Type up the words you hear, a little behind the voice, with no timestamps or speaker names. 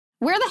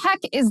Where the heck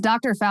is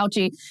Dr.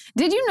 Fauci?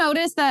 Did you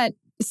notice that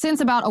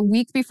since about a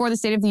week before the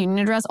State of the Union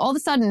address, all of a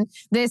sudden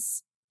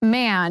this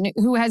man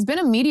who has been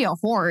a media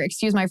whore,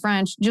 excuse my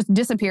French, just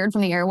disappeared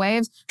from the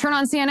airwaves? Turn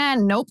on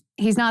CNN, nope,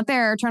 he's not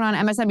there. Turn on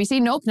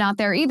MSNBC, nope, not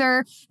there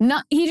either.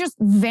 He just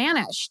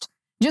vanished.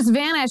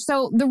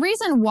 So the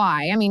reason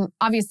why, I mean,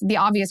 the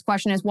obvious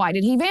question is, why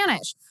did he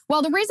vanish?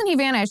 Well, the reason he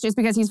vanished is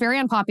because he's very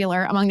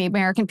unpopular among the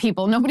American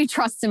people. Nobody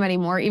trusts him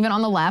anymore, even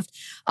on the left.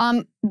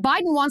 Biden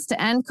wants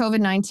to end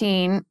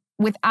COVID-19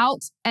 without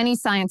any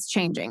science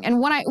changing. And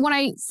when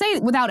I say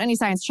without any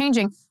science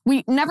changing,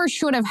 we never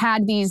should have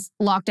had these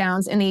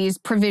lockdowns and these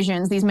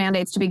provisions, these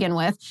mandates to begin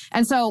with.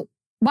 And so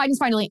Biden's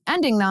finally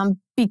ending them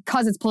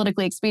because it's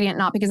politically expedient,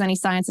 not because any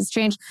science has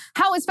changed.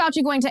 How is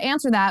Fauci going to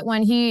answer that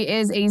when he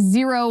is a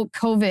zero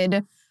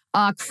COVID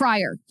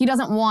crier? He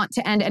doesn't want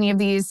to end any of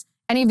these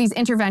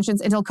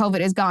interventions until COVID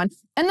is gone.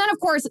 And then, of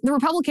course, the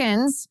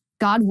Republicans,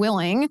 God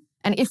willing,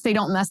 and if they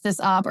don't mess this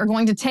up, are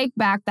going to take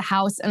back the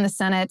House and the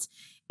Senate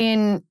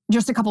in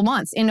just a couple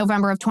months, in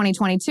November of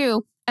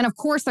 2022. And of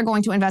course, they're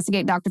going to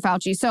investigate Dr.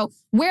 Fauci. So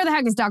where the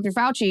heck is Dr.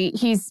 Fauci?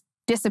 He's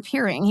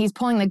disappearing. He's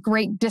pulling the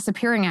Great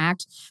Disappearing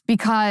Act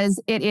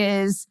because it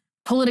is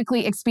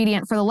politically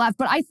expedient for the left.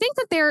 But I think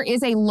that there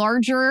is a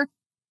larger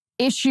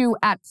issue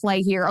at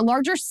play here, a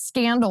larger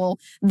scandal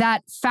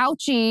that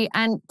Fauci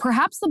and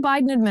perhaps the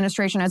Biden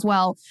administration as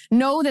well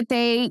know that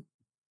they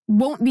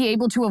won't be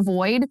able to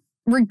avoid,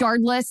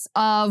 regardless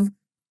of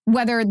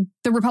whether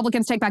the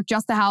Republicans take back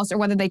just the House or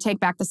whether they take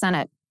back the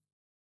Senate.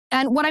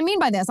 And what I mean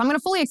by this, I'm going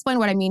to fully explain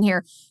what I mean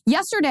here.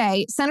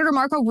 Yesterday, Senator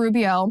Marco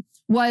Rubio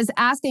was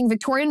asking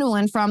Victoria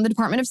Nuland from the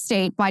Department of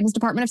State, Biden's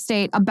Department of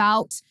State,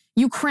 about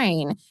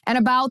Ukraine and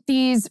about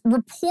these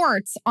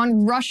reports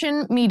on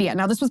Russian media.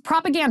 Now, this was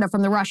propaganda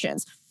from the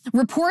Russians.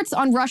 Reports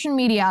on Russian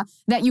media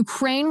that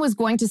Ukraine was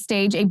going to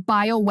stage a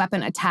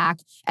bioweapon attack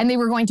and they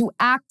were going to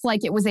act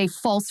like it was a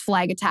false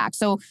flag attack.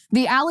 So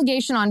the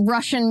allegation on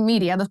Russian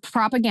media, the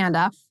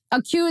propaganda,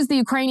 accused the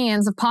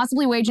Ukrainians of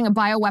possibly waging a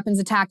bioweapons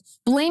attack,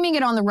 blaming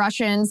it on the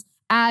Russians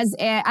as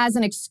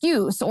an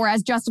excuse or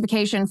as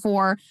justification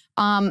for,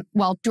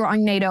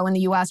 drawing NATO and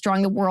the U.S.,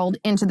 drawing the world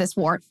into this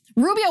war.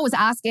 Rubio was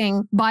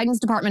asking Biden's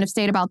Department of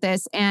State about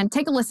this, and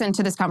take a listen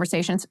to this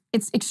conversation.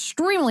 It's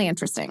extremely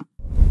interesting.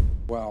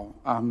 Well,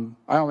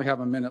 I only have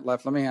a minute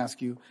left. Let me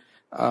ask you,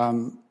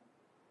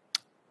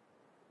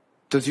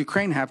 does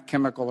Ukraine have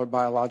chemical or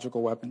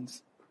biological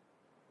weapons?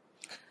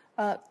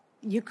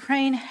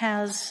 Ukraine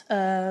has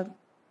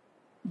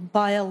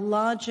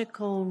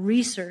biological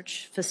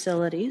research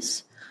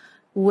facilities,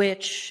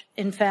 which,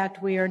 in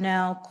fact, we are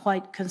now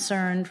quite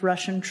concerned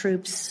Russian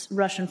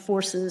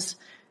forces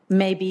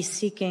may be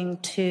seeking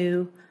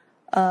to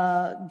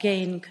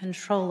gain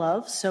control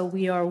of. So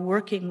we are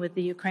working with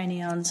the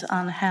Ukrainians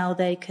on how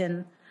they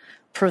can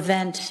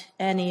prevent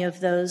any of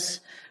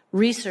those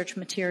research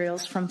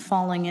materials from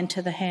falling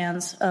into the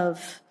hands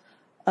of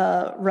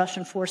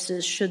Russian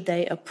forces should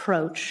they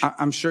approach.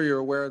 I'm sure you're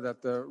aware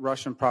that the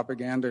Russian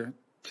propaganda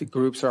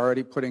groups are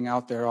already putting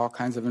out there all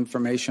kinds of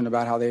information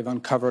about how they've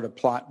uncovered a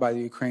plot by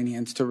the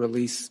Ukrainians to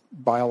release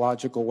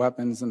biological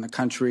weapons in the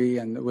country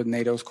and with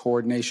NATO's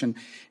coordination.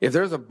 If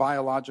there's a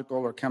biological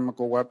or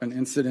chemical weapon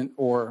incident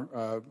or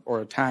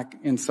attack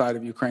inside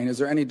of Ukraine, is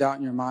there any doubt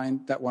in your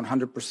mind that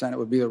 100% it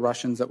would be the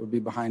Russians that would be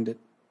behind it?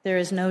 There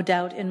is no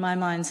doubt in my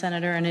mind,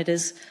 Senator, and it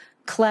is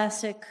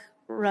classic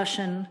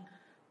Russian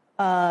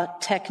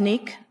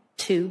technique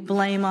to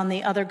blame on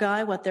the other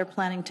guy what they're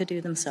planning to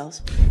do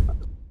themselves.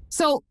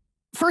 So,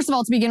 first of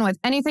all, to begin with,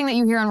 anything that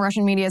you hear on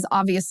Russian media is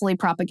obviously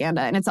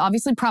propaganda, and it's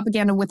obviously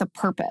propaganda with a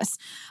purpose.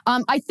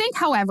 I think,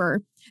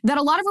 however, that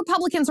a lot of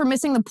Republicans are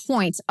missing the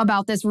point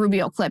about this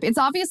Rubio clip. It's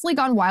obviously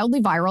gone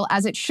wildly viral,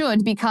 as it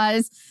should,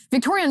 because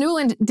Victoria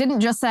Nuland didn't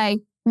just say,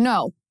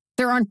 no,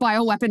 there aren't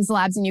bioweapons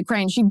labs in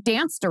Ukraine. She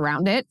danced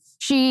around it.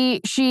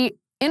 She,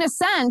 in a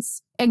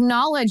sense,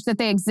 acknowledged that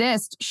they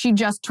exist. She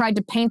just tried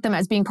to paint them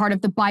as being part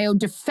of the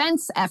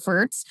biodefense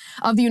efforts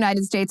of the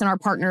United States and our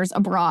partners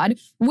abroad,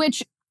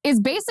 which is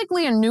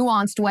basically a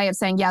nuanced way of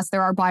saying, yes,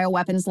 there are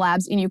bioweapons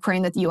labs in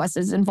Ukraine that the U.S.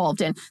 is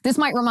involved in. This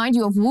might remind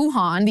you of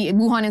Wuhan, the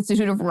Wuhan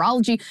Institute of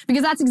Virology,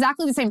 because that's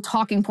exactly the same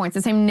talking points,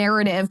 the same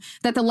narrative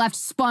that the left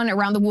spun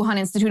around the Wuhan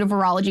Institute of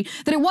Virology,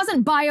 that it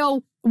wasn't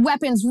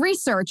bioweapons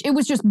research, it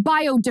was just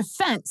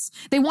biodefense.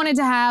 They wanted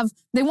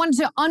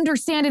to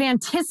understand and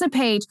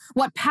anticipate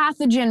what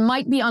pathogen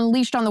might be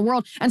unleashed on the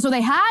world. And so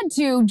they had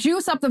to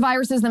juice up the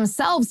viruses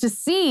themselves to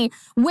see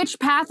which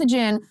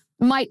pathogen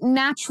might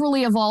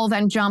naturally evolve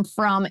and jump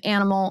from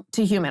animal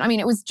to human. I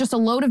mean, it was just a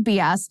load of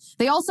BS.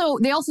 They also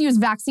use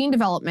vaccine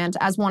development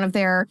as one of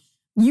their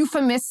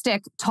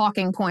euphemistic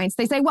talking points.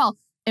 They say, well,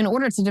 in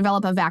order to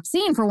develop a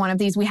vaccine for one of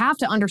these, we have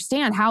to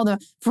understand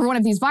for one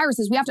of these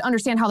viruses, we have to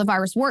understand how the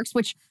virus works,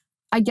 which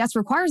I guess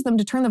requires them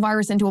to turn the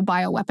virus into a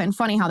bioweapon.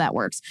 Funny how that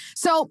works.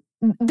 So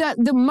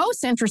the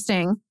most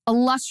interesting,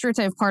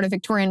 illustrative part of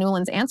Victoria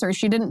Nuland's answer is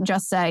she didn't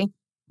just say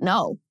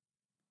no.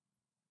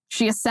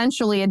 She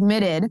essentially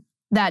admitted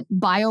that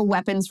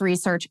bioweapons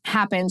research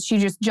happens. She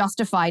just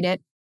justified it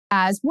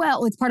as,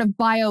 well, it's part of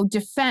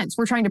biodefense.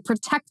 We're trying to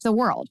protect the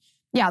world.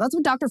 Yeah, that's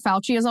what Dr.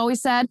 Fauci has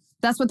always said.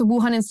 That's what the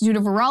Wuhan Institute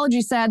of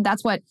Virology said.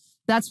 That's what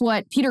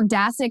Peter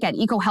Daszak at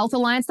EcoHealth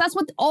Alliance, that's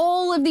what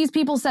all of these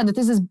people said, that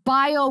this is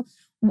biodefense,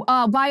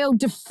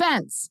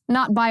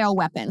 not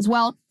bioweapons.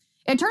 Well,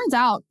 it turns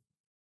out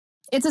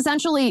it's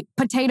essentially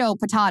potato.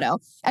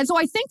 And so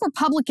I think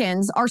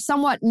Republicans are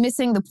somewhat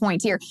missing the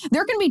point here.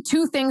 There can be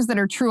two things that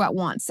are true at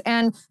once.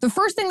 And the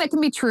first thing that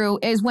can be true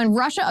is when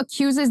Russia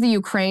accuses the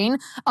Ukraine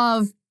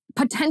of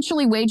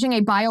potentially waging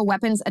a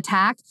bioweapons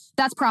attack,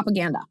 that's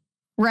propaganda,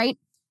 right?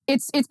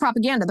 It's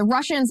propaganda. The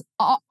Russians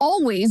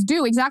always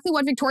do exactly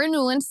what Victoria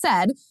Nuland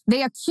said.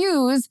 They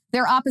accuse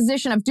their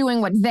opposition of doing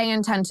what they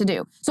intend to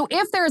do. So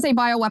if there is a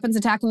bioweapons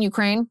attack in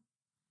Ukraine,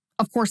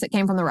 of course it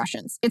came from the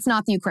Russians. It's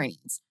not the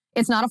Ukrainians.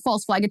 It's not a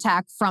false flag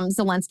attack from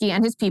Zelensky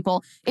and his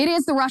people. It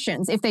is the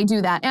Russians if they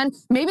do that. And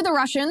maybe the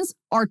Russians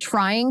are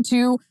trying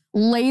to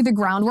lay the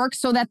groundwork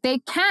so that they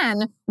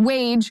can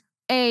wage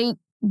a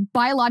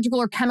biological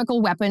or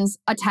chemical weapons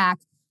attack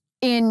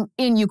in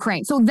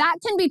Ukraine. So that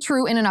can be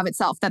true in and of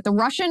itself, that the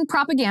Russian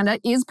propaganda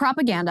is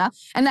propaganda,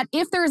 and that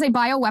if there is a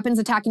bioweapons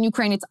attack in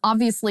Ukraine, it's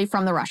obviously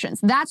from the Russians.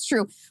 That's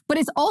true. But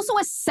it's also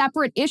a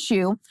separate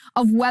issue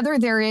of whether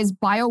there is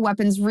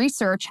bioweapons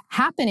research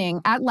happening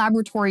at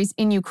laboratories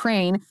in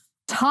Ukraine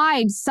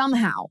tied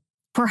somehow,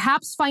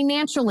 perhaps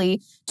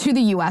financially, to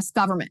the U.S.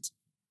 government.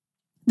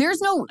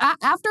 There's no,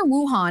 after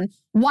Wuhan,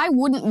 why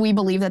wouldn't we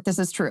believe that this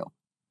is true?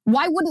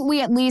 Why wouldn't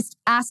we at least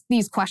ask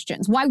these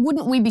questions? Why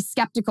wouldn't we be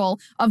skeptical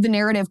of the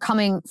narrative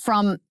coming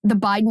from the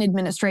Biden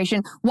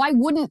administration? Why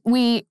wouldn't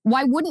we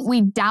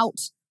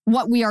doubt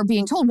what we are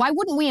being told? Why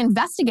wouldn't we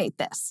investigate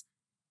this?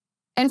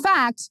 In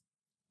fact,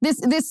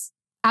 this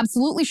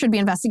absolutely should be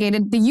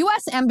investigated. The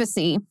U.S.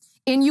 Embassy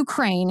in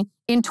Ukraine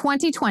in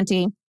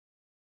 2020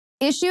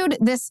 issued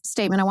this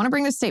statement. I want to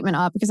bring this statement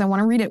up because I want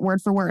to read it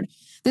word for word.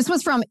 This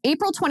was from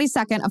April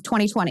 22nd of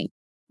 2020.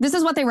 This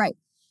is what they write.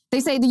 They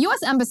say the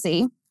U.S.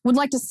 Embassy would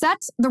like to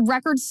set the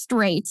record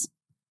straight,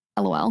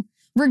 LOL,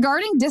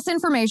 regarding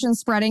disinformation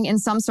spreading in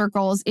some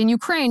circles in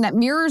Ukraine that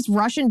mirrors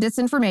Russian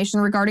disinformation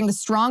regarding the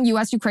strong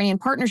U.S.-Ukrainian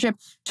partnership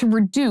to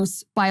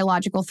reduce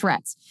biological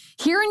threats.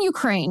 Here in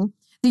Ukraine,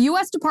 the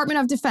U.S.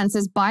 Department of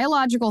Defense's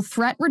Biological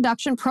Threat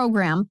Reduction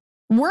Program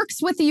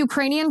works with the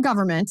Ukrainian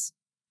government.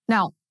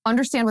 Now,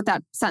 understand what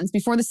that sentence,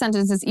 before the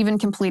sentence is even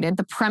completed,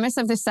 the premise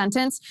of this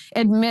sentence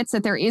admits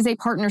that there is a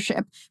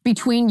partnership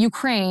between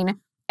Ukraine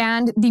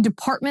and the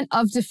Department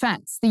of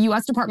Defense, the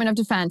U.S. Department of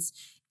Defense,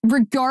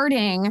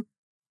 regarding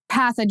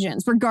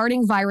pathogens,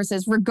 regarding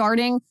viruses,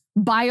 regarding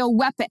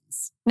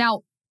bioweapons.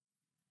 Now,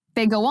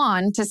 they go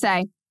on to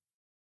say,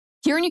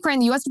 here in Ukraine,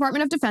 the U.S.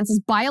 Department of Defense's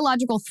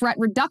Biological Threat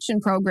Reduction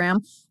Program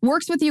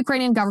works with the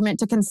Ukrainian government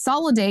to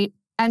consolidate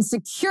and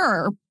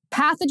secure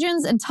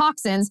pathogens and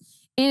toxins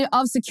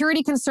of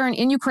security concern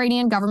in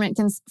Ukrainian government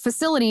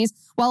facilities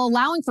while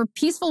allowing for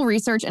peaceful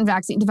research and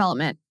vaccine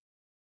development.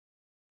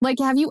 Like,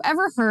 have you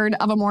ever heard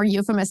of a more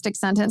euphemistic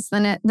sentence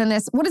than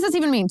this? What does this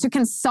even mean? To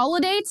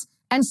consolidate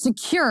and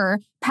secure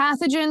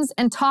pathogens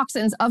and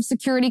toxins of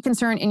security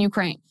concern in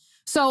Ukraine.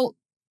 So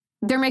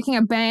they're making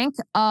a bank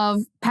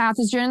of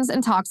pathogens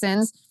and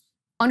toxins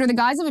under the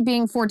guise of it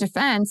being for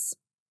defense,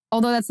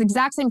 although that's the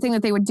exact same thing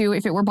that they would do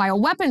if it were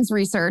bioweapons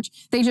research.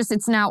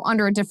 It's now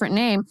under a different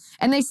name.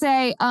 And they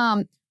say,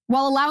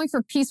 while allowing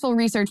for peaceful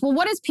research. Well,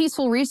 what is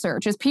peaceful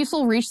research? Is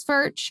peaceful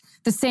research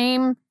the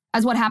same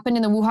as what happened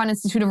in the Wuhan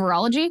Institute of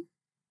Virology?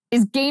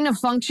 Is gain of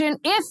function,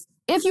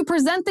 if you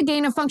present the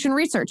gain of function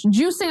research,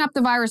 juicing up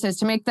the viruses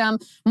to make them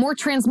more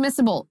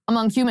transmissible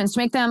among humans, to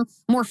make them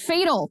more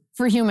fatal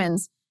for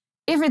humans,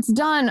 if it's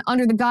done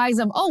under the guise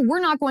of, oh, we're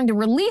not going to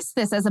release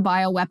this as a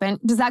bioweapon,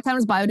 does that count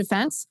as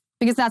biodefense?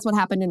 Because that's what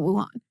happened in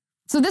Wuhan.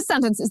 So this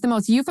sentence is the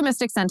most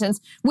euphemistic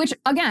sentence, which,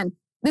 again,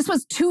 this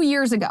was 2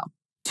 years ago.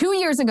 2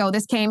 years ago,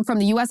 this came from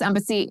the U.S.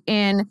 Embassy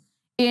in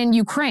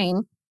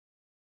Ukraine,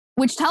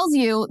 which tells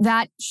you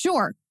that,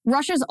 sure,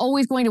 Russia's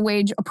always going to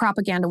wage a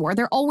propaganda war.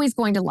 They're always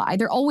going to lie.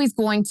 They're always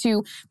going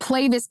to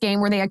play this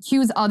game where they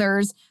accuse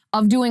others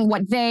of doing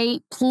what they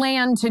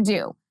plan to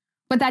do.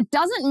 But that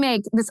doesn't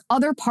make this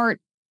other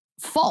part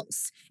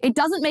false. It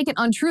doesn't make it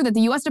untrue that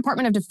the U.S.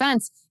 Department of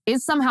Defense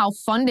is somehow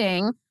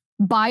funding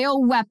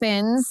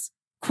bioweapons,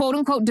 quote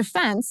unquote,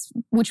 defense,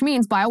 which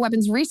means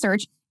bioweapons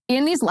research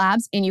in these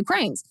labs in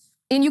Ukraine.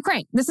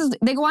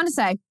 They go on to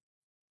say,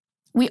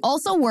 we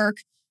also work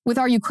with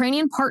our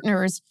Ukrainian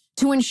partners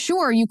to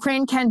ensure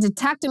Ukraine can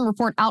detect and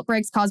report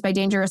outbreaks caused by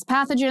dangerous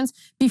pathogens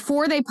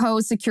before they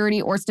pose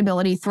security or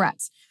stability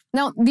threats.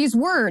 Now, these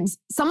words,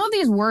 some of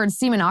these words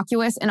seem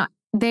innocuous, and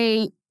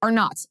they are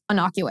not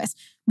innocuous.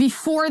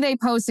 Before they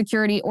pose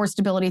security or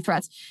stability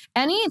threats.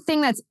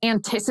 Anything that's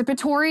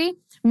anticipatory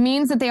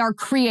means that they are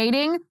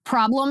creating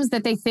problems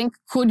that they think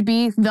could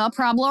be the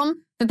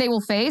problem that they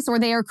will face, or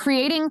they are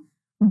creating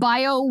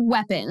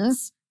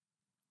bioweapons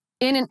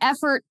in an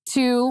effort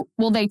to,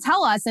 well, they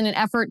tell us in an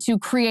effort to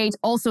create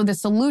also the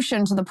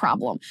solution to the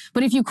problem.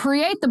 But if you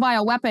create the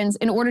bioweapons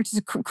in order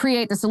to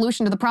create the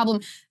solution to the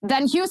problem,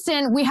 then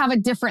Houston, we have a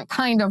different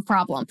kind of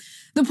problem.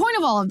 The point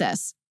of all of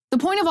this The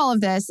point of all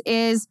of this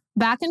is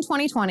back in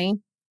 2020,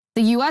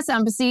 the U.S.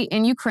 Embassy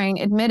in Ukraine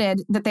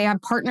admitted that they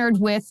had partnered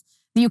with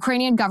the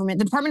Ukrainian government.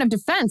 The Department of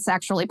Defense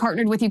actually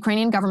partnered with the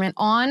Ukrainian government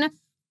on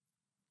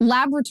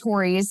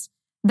laboratories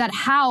that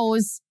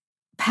house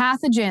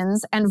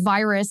pathogens and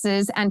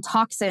viruses and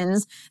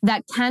toxins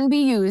that can be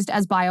used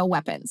as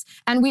bioweapons.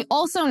 And we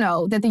also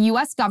know that the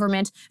U.S.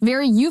 government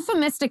very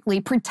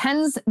euphemistically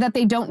pretends that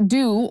they don't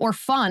do or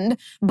fund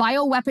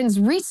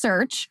bioweapons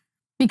research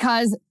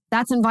because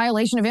that's in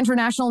violation of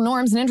international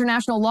norms and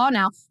international law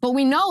now. But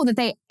we know that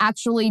they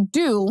actually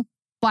do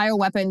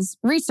bioweapons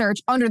research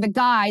under the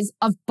guise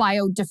of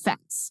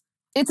biodefense.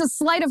 It's a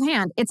sleight of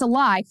hand. It's a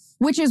lie,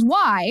 which is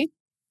why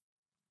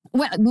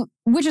when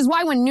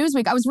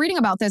Newsweek, I was reading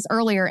about this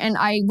earlier, and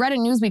I read a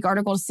Newsweek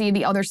article to see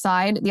the other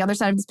side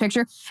of this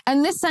picture.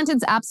 And this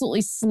sentence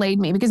absolutely slayed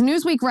me because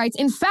Newsweek writes,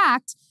 in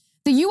fact,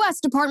 the U.S.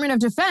 Department of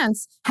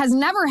Defense has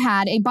never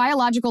had a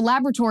biological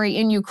laboratory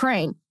in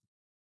Ukraine.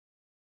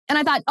 And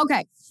I thought,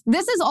 okay,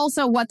 this is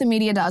also what the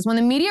media does. When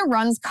the media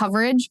runs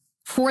coverage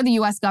for the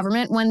U.S.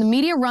 government, when the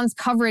media runs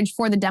coverage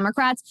for the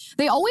Democrats,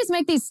 they always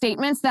make these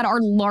statements that are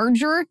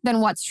larger than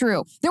what's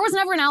true. There was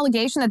never an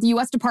allegation that the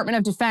U.S. Department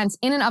of Defense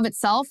in and of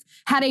itself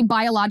had a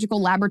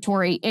biological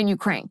laboratory in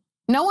Ukraine.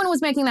 No one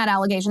was making that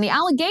allegation. The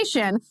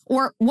allegation,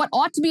 or what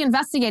ought to be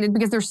investigated,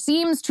 because there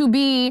seems to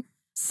be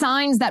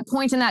signs that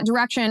point in that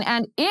direction,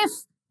 and if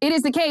it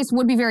is the case,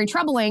 would be very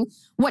troubling.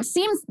 What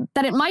seems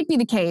that it might be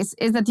the case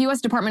is that the U.S.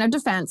 Department of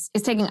Defense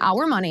is taking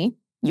our money,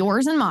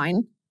 yours and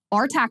mine,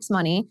 our tax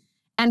money,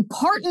 and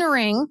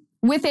partnering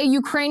with a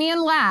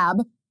Ukrainian lab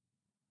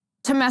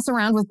to mess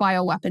around with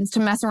bioweapons, to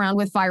mess around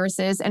with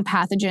viruses and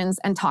pathogens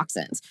and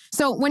toxins.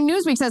 So when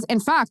Newsweek says, in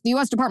fact, the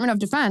U.S. Department of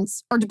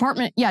Defense,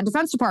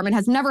 Defense Department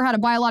has never had a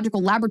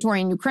biological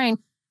laboratory in Ukraine,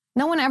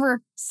 no one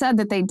ever said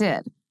that they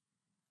did.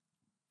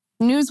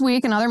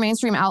 Newsweek and other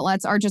mainstream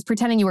outlets are just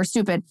pretending you are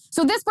stupid.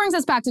 So this brings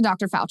us back to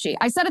Dr. Fauci.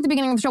 I said at the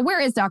beginning of the show,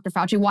 where is Dr.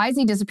 Fauci? Why has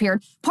he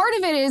disappeared? Part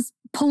of it is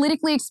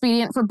politically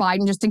expedient for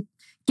Biden just to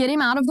get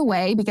him out of the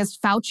way because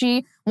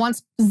Fauci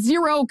wants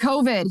zero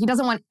COVID. He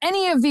doesn't want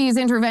any of these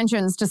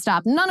interventions to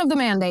stop, none of the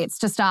mandates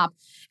to stop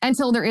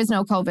until there is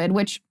no COVID,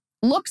 which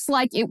looks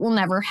like it will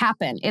never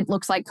happen. It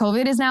looks like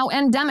COVID is now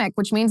endemic,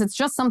 which means it's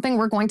just something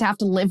we're going to have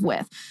to live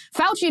with.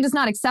 Fauci does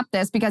not accept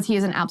this because he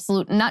is an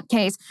absolute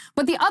nutcase.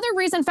 But the other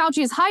reason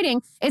Fauci is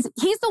hiding is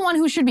he's the one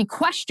who should be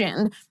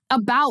questioned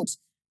about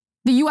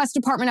the U.S.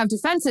 Department of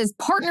Defense's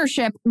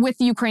partnership with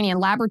the Ukrainian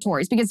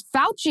laboratories, because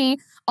Fauci,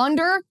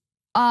 under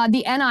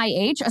the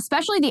NIH,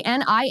 especially the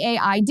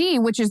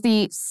NIAID, which is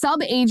the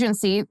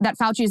sub-agency that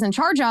Fauci is in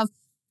charge of,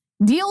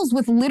 deals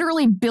with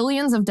literally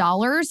billions of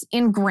dollars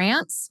in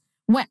grants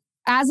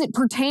as it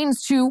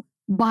pertains to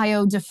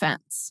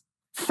biodefense.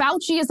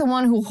 Fauci is the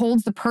one who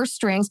holds the purse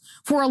strings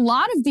for a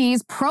lot of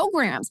these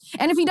programs.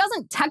 And if he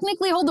doesn't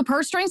technically hold the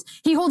purse strings,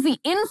 he holds the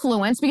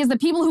influence because the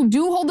people who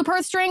do hold the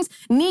purse strings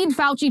need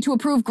Fauci to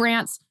approve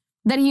grants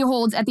that he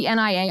holds at the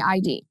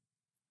NIAID.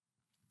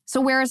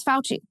 So where is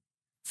Fauci?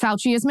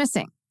 Fauci is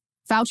missing.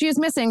 Fauci is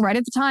missing right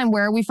at the time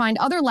where we find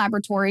other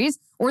laboratories,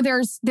 or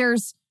there's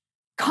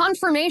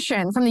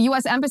confirmation from the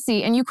U.S.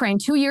 Embassy in Ukraine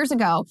 2 years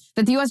ago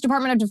that the U.S.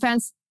 Department of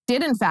Defense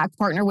did, in fact,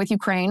 partner with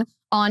Ukraine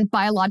on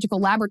biological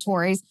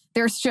laboratories.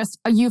 There's just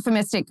a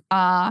euphemistic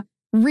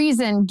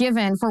reason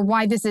given for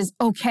why this is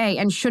okay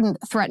and shouldn't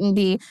threaten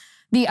the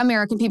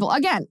American people.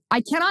 Again,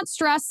 I cannot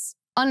stress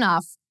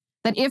enough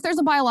that if there's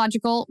a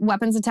biological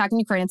weapons attack in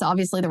Ukraine, it's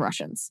obviously the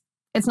Russians.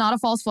 It's not a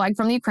false flag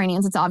from the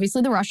Ukrainians. It's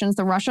obviously the Russians.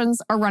 The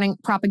Russians are running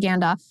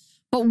propaganda.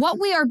 But what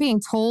we are being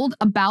told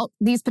about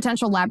these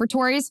potential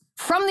laboratories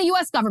from the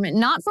U.S. government,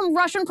 not from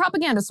Russian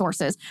propaganda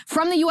sources,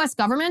 from the U.S.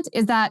 government,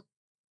 is that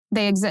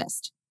they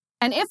exist.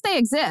 And if they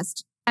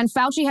exist and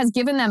Fauci has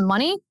given them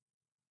money,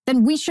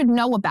 then we should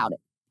know about it.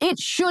 It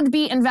should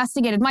be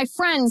investigated. My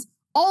friends,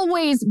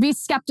 always be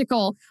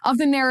skeptical of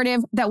the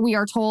narrative that we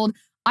are told.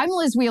 I'm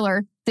Liz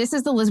Wheeler. This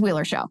is The Liz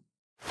Wheeler Show.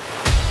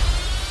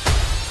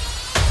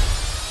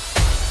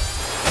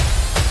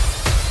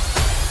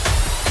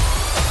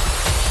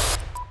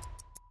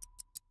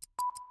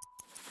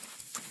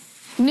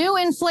 New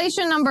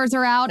inflation numbers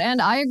are out, and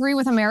I agree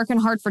with American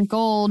Hartford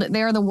Gold.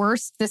 They are the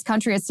worst this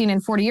country has seen in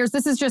 40 years.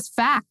 This is just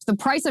fact. The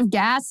price of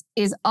gas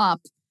is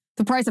up.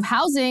 The price of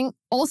housing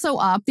also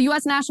up. The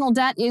U.S. national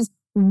debt is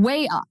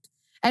way up.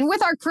 And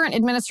with our current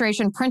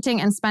administration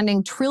printing and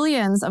spending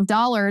trillions of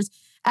dollars,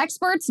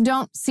 experts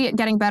don't see it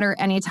getting better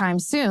anytime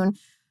soon.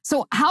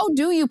 So how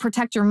do you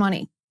protect your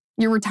money,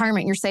 your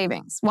retirement, your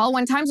savings? Well,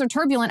 when times are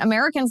turbulent,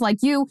 Americans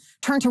like you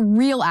turn to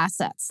real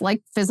assets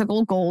like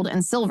physical gold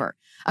and silver.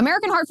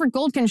 American Hartford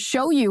Gold can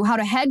show you how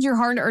to hedge your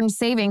hard-earned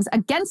savings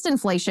against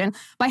inflation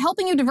by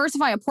helping you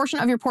diversify a portion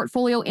of your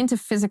portfolio into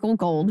physical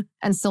gold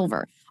and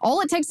silver.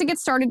 All it takes to get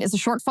started is a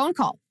short phone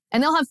call,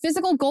 and they'll have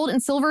physical gold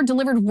and silver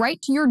delivered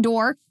right to your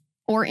door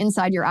or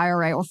inside your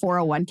IRA or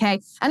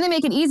 401k. And they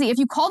make it easy. If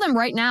you call them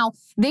right now,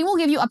 they will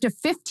give you up to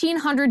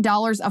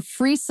 $1,500 of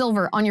free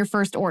silver on your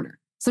first order.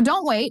 So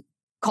don't wait.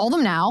 Call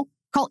them now.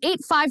 Call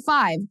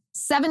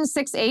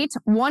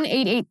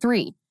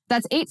 855-768-1883.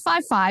 That's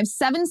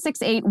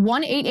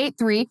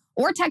 855-768-1883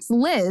 or text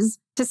Liz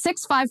to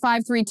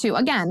 65532.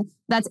 Again,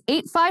 that's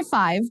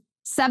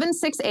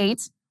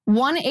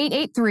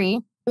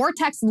 855-768-1883 or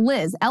text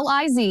Liz,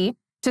 L-I-Z,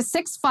 to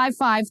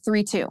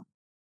 65532.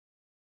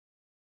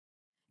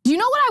 Do you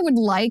know what I would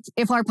like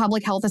if our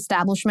public health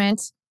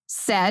establishment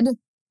said?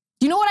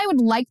 Do you know what I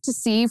would like to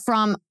see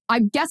from, I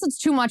guess it's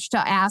too much to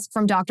ask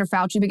from Dr.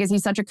 Fauci because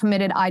he's such a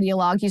committed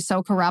ideologue. He's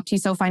so corrupt.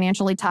 He's so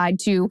financially tied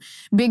to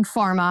big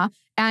pharma.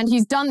 And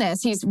he's done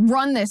this. He's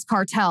run this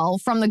cartel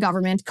from the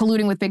government,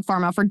 colluding with big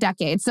pharma for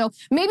decades. So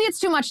maybe it's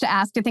too much to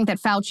ask to think that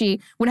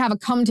Fauci would have a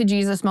come to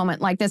Jesus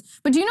moment like this.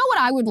 But do you know what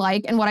I would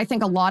like and what I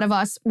think a lot of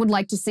us would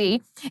like to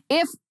see?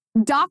 If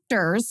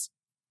doctors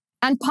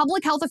and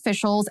public health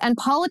officials and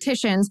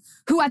politicians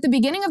who at the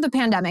beginning of the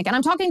pandemic, and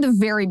I'm talking the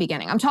very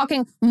beginning, I'm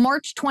talking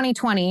March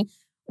 2020,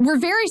 were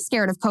very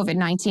scared of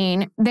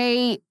COVID-19.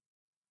 They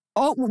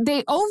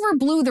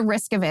overblew the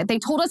risk of it. They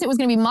told us it was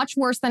going to be much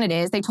worse than it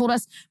is. They told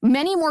us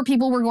many more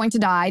people were going to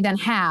die than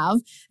have.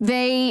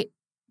 They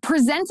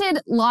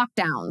presented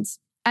lockdowns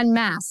and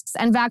masks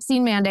and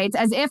vaccine mandates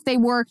as if they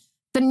were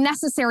the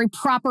necessary,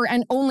 proper,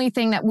 and only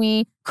thing that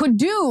we could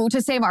do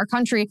to save our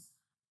country.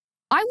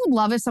 I would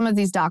love if some of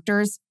these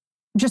doctors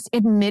just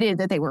admitted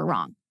that they were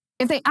wrong.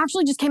 If they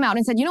actually just came out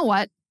and said, you know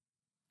what?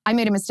 I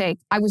made a mistake.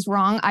 I was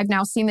wrong. I've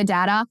now seen the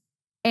data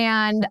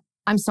and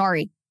I'm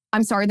sorry.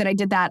 I'm sorry that I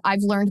did that.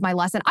 I've learned my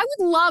lesson. I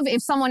would love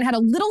if someone had a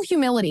little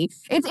humility.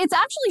 It's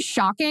actually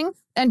shocking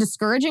and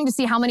discouraging to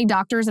see how many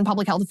doctors and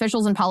public health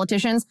officials and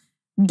politicians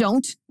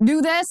don't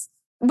do this.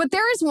 But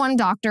there is one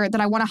doctor that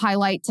I want to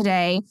highlight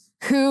today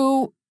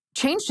who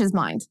changed his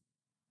mind.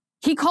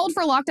 He called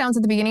for lockdowns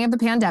at the beginning of the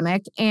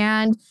pandemic,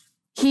 and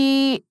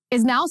he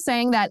is now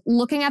saying that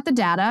looking at the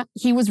data,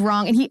 he was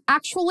wrong. And he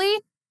actually,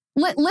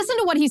 listen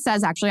to what he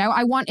says, actually.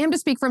 I want him to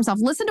speak for himself.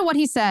 Listen to what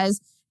he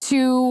says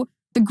to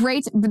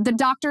the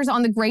doctors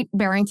on the Great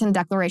Barrington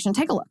Declaration.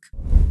 Take a look.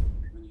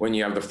 When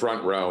you have the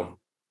front row,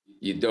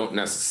 you can't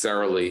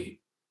necessarily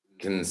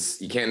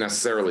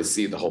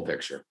see the whole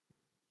picture.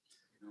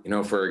 You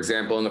know, for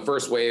example, in the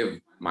first wave,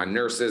 my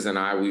nurses and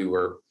I,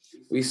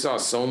 we saw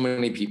so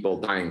many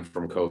people dying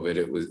from COVID.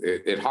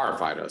 It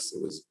horrified us.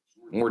 It was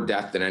more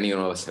death than any of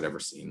us had ever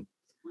seen.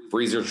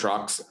 Freezer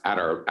trucks at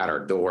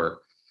our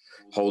door,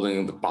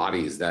 holding the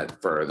bodies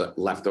that for the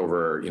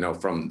leftover,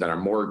 from that our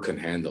morgue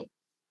couldn't handle.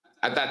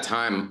 At that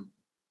time,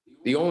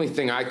 the only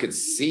thing I could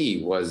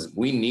see was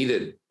we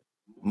needed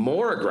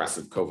more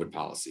aggressive COVID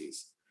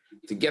policies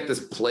to get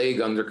this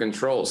plague under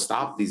control,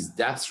 stop these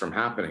deaths from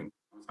happening.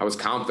 I was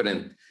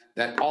confident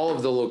that all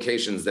of the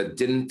locations that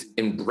didn't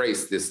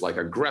embrace this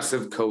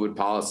aggressive COVID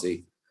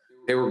policy,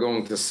 they were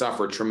going to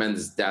suffer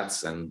tremendous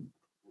deaths. And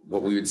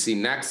what we would see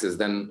next is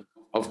then,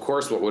 of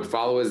course, what would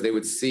follow is they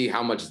would see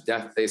how much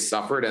death they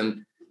suffered,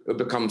 and it would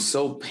become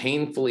so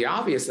painfully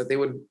obvious that they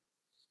would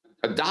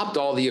adopt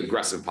all the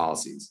aggressive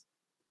policies.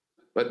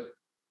 But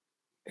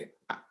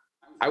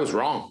I was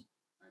wrong.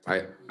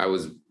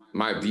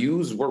 My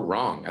views were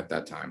wrong at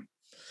that time,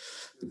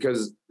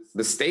 because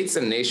the states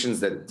and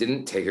nations that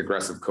didn't take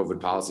aggressive COVID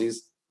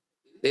policies,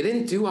 they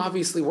didn't do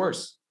obviously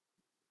worse.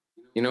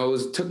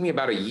 It took me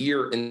about a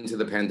year into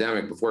the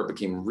pandemic before it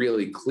became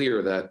really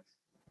clear that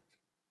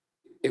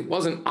it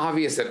wasn't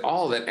obvious at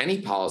all that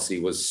any policy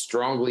was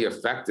strongly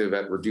effective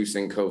at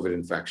reducing COVID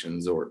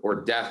infections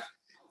or death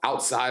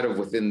outside of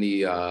within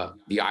the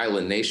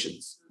island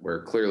nations,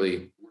 where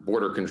clearly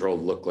border control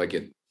looked like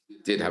it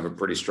did have a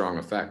pretty strong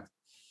effect.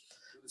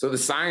 So the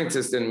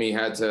scientist in me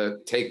had to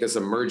take this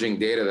emerging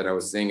data that I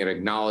was seeing and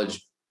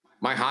acknowledge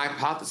my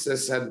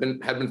hypothesis had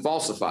been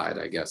falsified,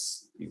 I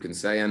guess you can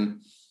say.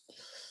 And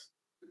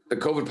the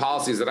COVID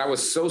policies that I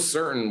was so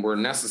certain were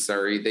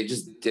necessary, they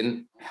just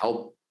didn't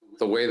help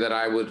the way that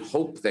I would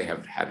hope they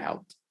had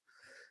helped.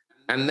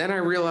 And then I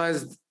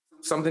realized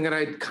something that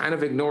I kind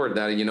of ignored,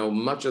 that,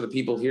 much of the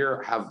people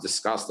here have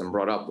discussed and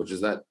brought up, which is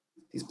that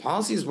these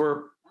policies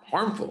were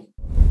harmful.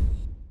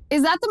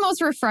 Is that the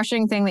most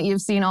refreshing thing that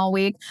you've seen all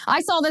week?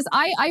 I saw this.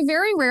 I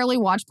very rarely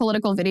watch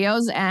political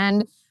videos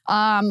and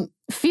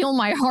feel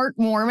my heart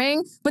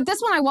warming. But this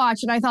one I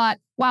watched and I thought,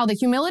 wow, the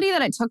humility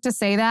that it took to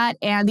say that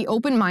and the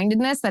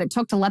open-mindedness that it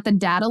took to let the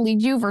data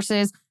lead you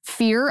versus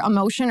fear,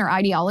 emotion, or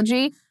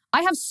ideology.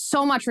 I have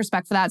so much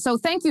respect for that. So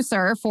thank you,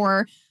 sir,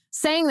 for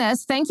saying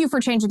this. Thank you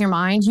for changing your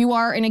mind. You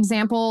are an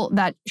example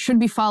that should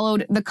be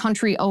followed the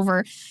country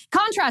over.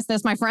 Contrast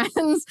this, my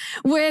friends,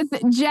 with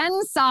Jen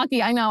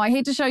Psaki. I know, I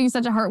hate to show you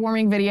such a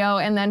heartwarming video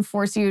and then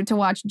force you to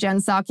watch Jen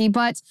Psaki,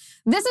 but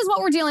this is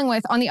what we're dealing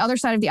with on the other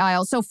side of the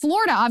aisle. So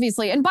Florida,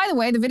 obviously, and by the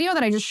way, the video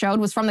that I just showed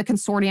was from the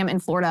consortium in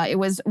Florida. It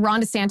was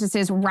Ron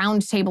DeSantis's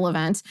roundtable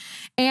event.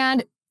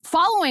 And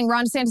following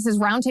Ron DeSantis's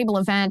roundtable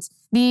event,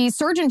 the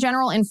Surgeon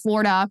General in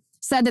Florida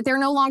said that they're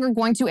no longer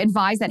going to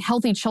advise that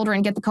healthy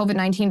children get the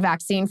COVID-19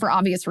 vaccine for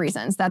obvious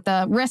reasons, that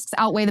the risks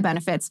outweigh the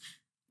benefits,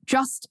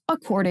 just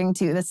according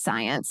to the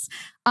science.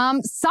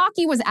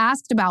 Psaki was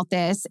asked about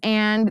this,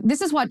 and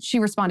this is what she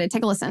responded.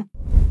 Take a listen.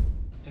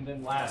 And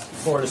then last,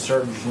 Florida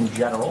Surgeon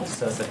General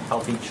says that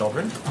healthy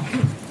children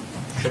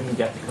shouldn't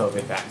get the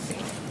COVID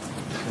vaccine.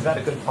 Is that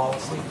a good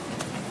policy?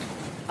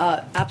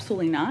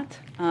 Absolutely not.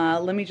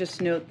 Let me just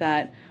note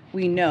that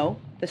we know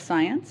the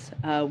science,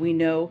 we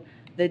know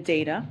the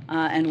data,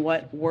 and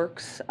what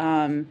works,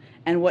 and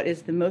what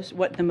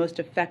the most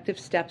effective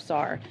steps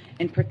are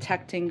in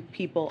protecting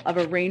people of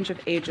a range of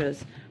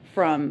ages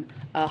from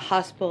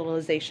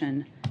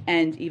hospitalization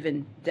and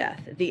even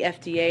death. The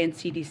FDA and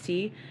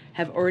CDC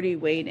have already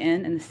weighed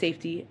in on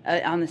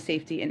the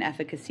safety and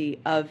efficacy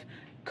of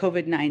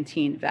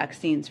COVID-19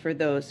 vaccines for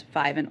those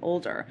 5 and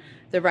older.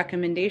 The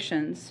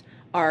recommendations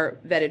are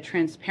vetted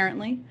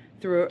transparently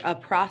through a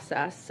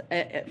process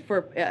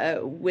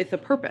with a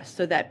purpose,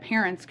 so that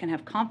parents can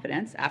have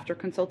confidence after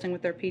consulting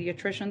with their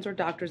pediatricians or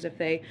doctors if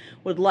they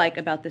would like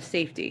about the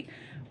safety.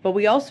 But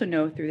we also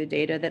know through the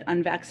data that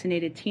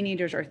unvaccinated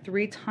teenagers are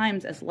 3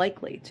 times as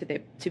likely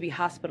to be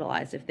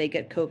hospitalized if they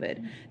get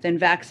COVID than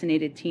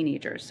vaccinated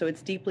teenagers. So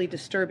it's deeply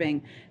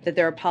disturbing that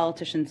there are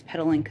politicians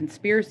peddling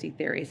conspiracy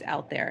theories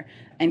out there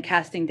and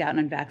casting doubt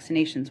on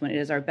vaccinations when it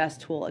is our best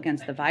tool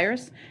against the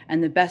virus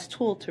and the best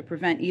tool to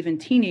prevent even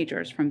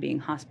teenagers from being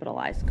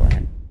hospitalized. Go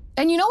ahead.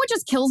 And you know what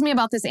just kills me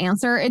about this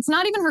answer? It's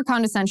not even her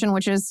condescension,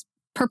 which is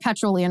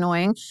perpetually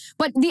annoying,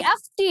 but the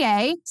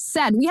FDA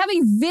said, we have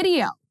a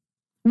video.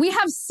 We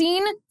have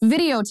seen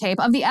videotape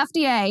of the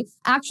FDA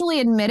actually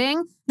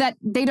admitting that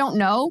they don't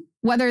know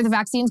whether the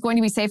vaccine is going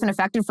to be safe and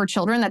effective for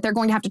children, that they're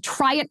going to have to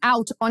try it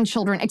out on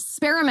children,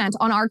 experiment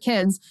on our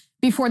kids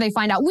before they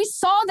find out. We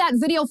saw that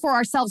video for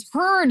ourselves,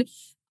 heard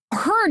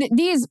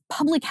these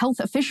public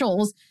health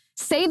officials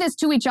say this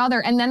to each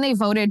other, and then they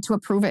voted to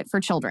approve it for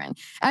children.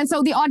 And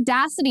so the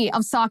audacity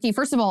of Psaki,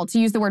 first of all, to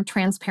use the word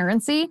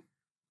transparency,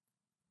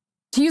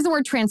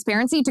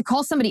 to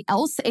call somebody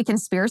else a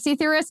conspiracy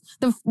theorist.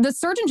 The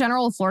Surgeon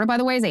General of Florida, by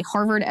the way, is a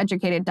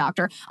Harvard-educated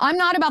doctor. I'm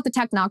not about the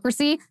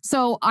technocracy,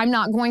 so I'm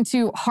not going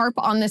to harp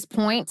on this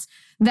point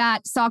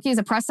that Psaki is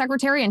a press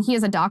secretary and he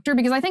is a doctor,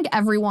 because I think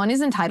everyone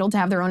is entitled to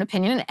have their own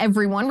opinion, and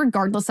everyone,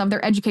 regardless of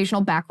their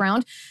educational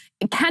background,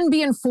 can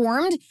be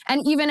informed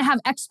and even have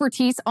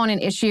expertise on an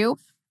issue.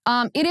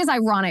 It is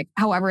ironic,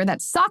 however, that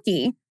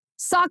Psaki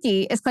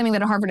is claiming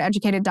that a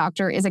Harvard-educated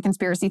doctor is a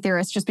conspiracy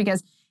theorist just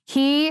because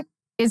he's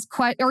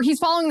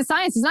following the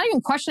science. He's not even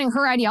questioning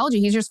her ideology.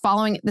 He's just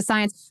following the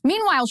science.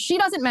 Meanwhile, she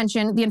doesn't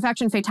mention the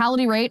infection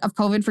fatality rate of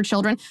COVID for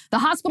children, the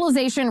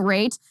hospitalization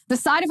rate, the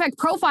side effect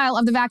profile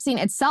of the vaccine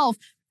itself.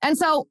 And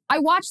so I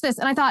watched this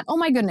and I thought, oh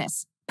my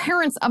goodness,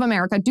 parents of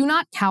America, do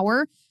not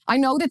cower. I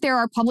know that there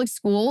are public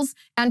schools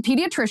and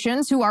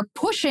pediatricians who are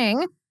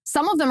pushing,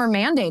 some of them are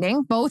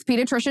mandating, both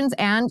pediatricians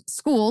and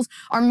schools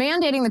are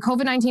mandating the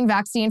COVID-19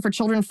 vaccine for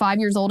children 5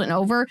 years old and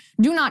over.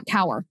 Do not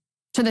cower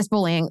to this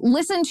bullying.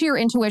 Listen to your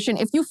intuition.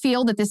 If you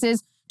feel that this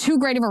is too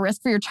great of a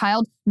risk for your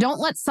child, don't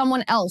let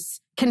someone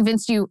else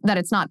convince you that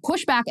it's not.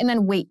 Push back and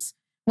then wait.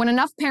 When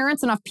enough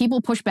parents, enough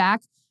people push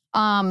back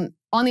on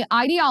the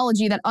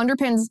ideology that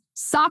underpins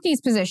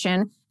Psaki's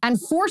position and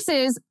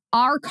forces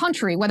our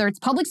country, whether it's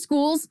public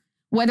schools,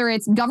 whether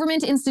it's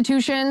government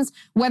institutions,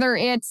 whether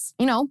it's,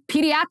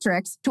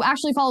 pediatrics, to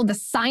actually follow the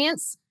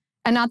science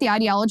and not the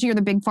ideology or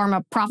the big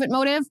pharma profit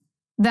motive,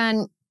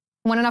 then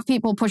when enough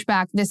people push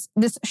back, this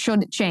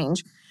should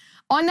change.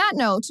 On that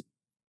note,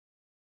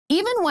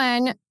 even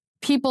when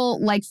people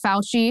like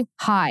Fauci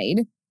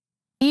hide,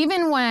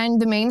 even when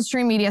the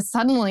mainstream media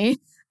suddenly,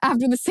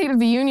 after the State of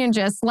the Union,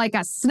 just like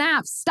a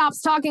snap,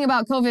 stops talking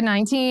about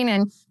COVID-19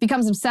 and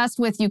becomes obsessed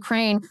with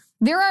Ukraine,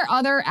 there are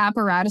other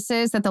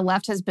apparatuses that the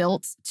left has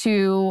built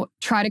to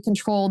try to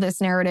control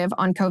this narrative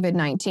on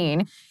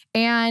COVID-19.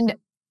 And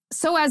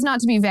so as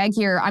not to be vague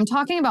here, I'm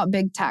talking about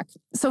big tech.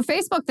 So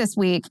Facebook this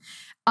week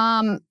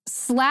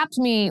slapped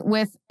me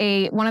with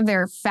one of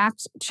their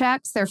fact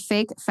checks, their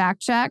fake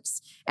fact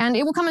checks, and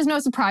it will come as no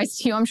surprise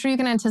to you. I'm sure you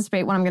can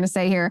anticipate what I'm going to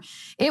say here.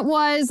 It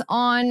was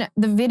on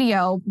the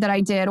video that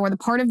I did, or the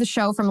part of the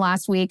show from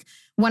last week,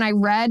 when I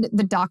read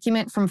the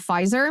document from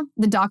Pfizer,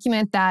 the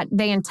document that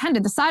they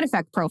intended, the side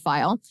effect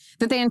profile,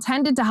 that they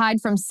intended to hide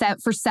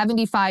for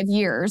 75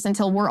 years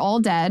until we're all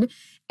dead.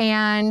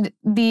 And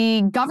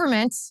the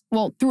government,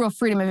 through a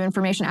Freedom of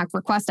Information Act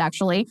request,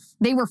 actually,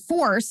 they were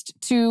forced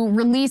to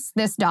release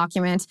this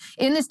document.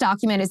 In this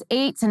document is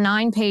 8 to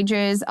 9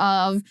 pages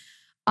of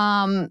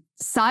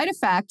side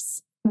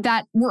effects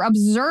that were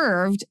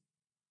observed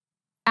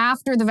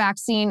after the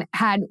vaccine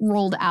had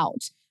rolled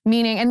out.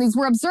 And these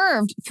were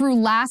observed through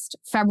last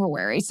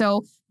February.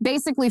 So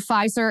basically,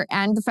 Pfizer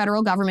and the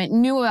federal government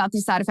knew about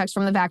these side effects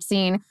from the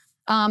vaccine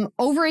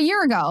over a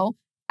year ago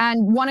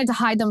and wanted to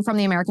hide them from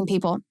the American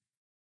people.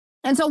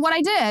 And so what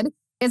I did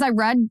is I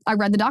read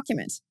the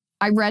document.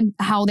 I read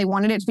how they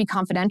wanted it to be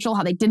confidential,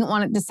 how they didn't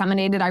want it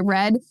disseminated. I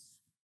read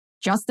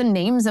just the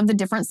names of the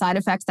different side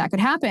effects that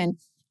could happen.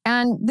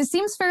 And this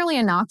seems fairly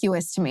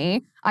innocuous to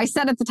me. I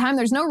said at the time,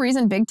 there's no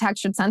reason big tech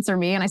should censor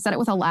me. And I said it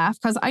with a laugh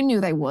because I knew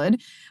they would.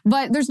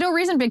 But there's no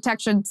reason big tech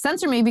should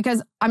censor me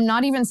because I'm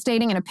not even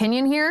stating an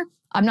opinion here.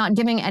 I'm not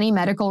giving any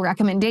medical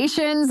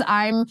recommendations.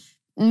 I'm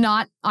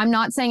not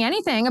saying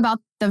anything about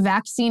the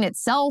vaccine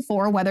itself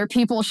or whether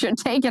people should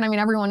take it. I mean,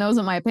 everyone knows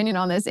what my opinion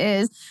on this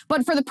is.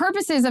 But for the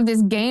purposes of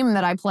this game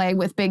that I play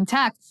with big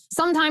tech,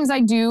 sometimes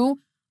I do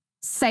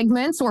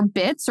segments or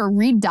bits or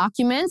read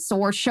documents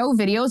or show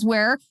videos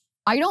where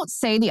I don't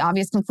say the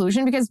obvious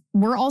conclusion because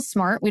we're all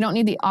smart. We don't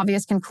need the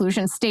obvious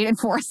conclusion stated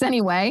for us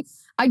anyway.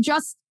 I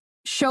just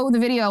show the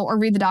video or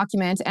read the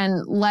document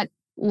and let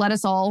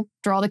us all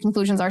draw the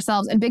conclusions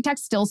ourselves. And big tech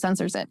still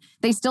censors it.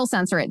 They still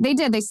censor it. They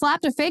did. They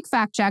slapped a fake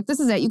fact check. This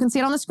is it. You can see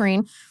it on the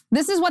screen.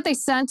 This is what they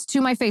sent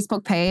to my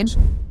Facebook page.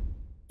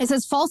 It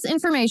says false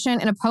information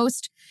in a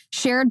post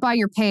shared by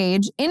your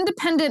page.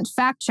 Independent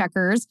fact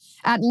checkers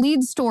at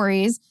Lead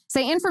Stories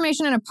say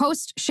information in a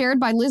post shared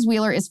by Liz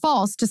Wheeler is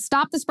false. To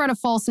stop the spread of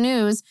false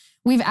news,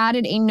 we've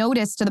added a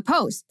notice to the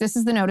post. This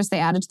is the notice they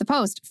added to the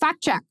post.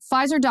 Fact check.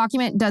 Pfizer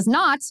document does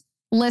not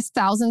list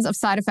thousands of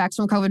side effects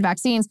from COVID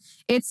vaccines.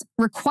 It's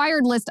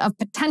required list of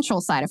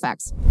potential side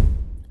effects.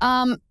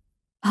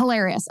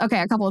 Hilarious. Okay,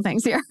 a couple of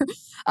things here.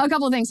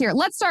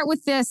 Let's start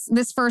with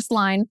this first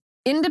line.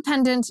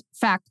 Independent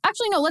fact.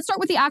 Actually, no, let's start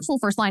with the actual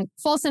first line.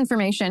 False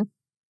information.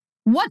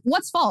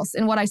 What's false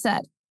in what I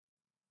said?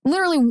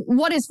 Literally,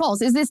 what is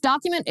false? Is this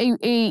document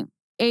a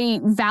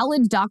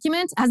valid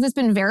document? Has this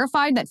been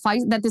verified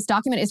that this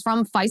document is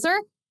from Pfizer?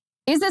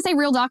 Is this a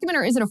real document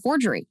or is it a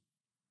forgery?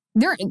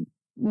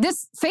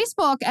 This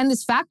Facebook and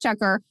this fact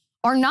checker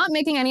are not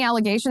making any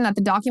allegation that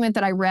the document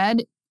that I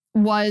read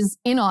was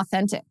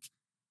inauthentic.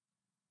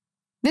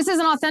 This is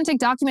an authentic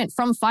document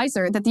from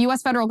Pfizer that the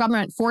U.S. federal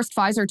government forced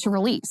Pfizer to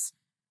release.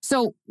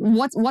 So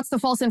what's the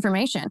false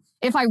information?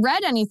 If I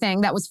read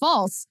anything that was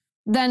false,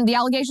 then the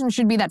allegation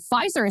should be that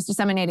Pfizer is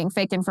disseminating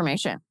fake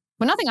information.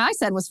 But nothing I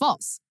said was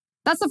false.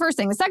 That's the first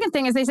thing. The second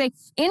thing is they say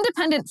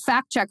independent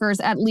fact checkers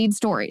at Lead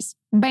Stories.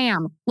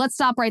 Bam. Let's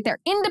stop right there.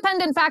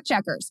 Independent fact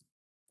checkers.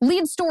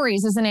 Lead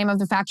Stories is the name of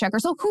the fact checker.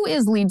 So who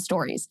is Lead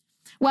Stories?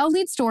 Well,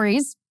 Lead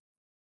Stories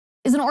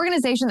is an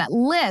organization that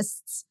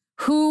lists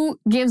who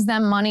gives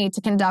them money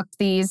to conduct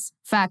these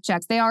fact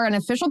checks. They are an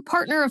official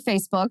partner of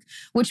Facebook,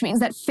 which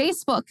means that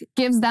Facebook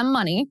gives them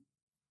money.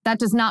 That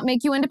does not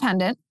make you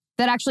independent.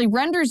 That actually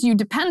renders you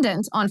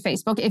dependent on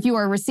Facebook. If you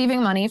are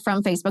receiving money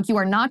from Facebook, you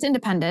are not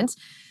independent.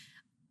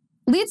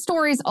 Lead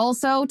Stories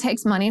also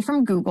takes money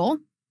from Google.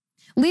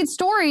 Lead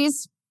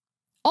Stories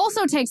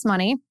also takes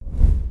money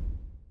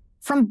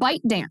from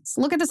ByteDance.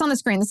 Look at this on the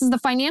screen. This is the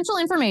financial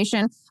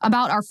information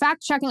about our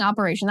fact-checking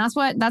operation. That's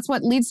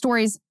what Lead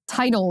Stories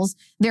titles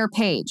their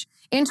page.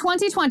 In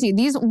 2020,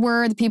 these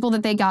were the people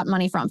that they got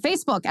money from.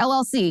 Facebook,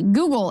 LLC,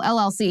 Google,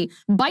 LLC,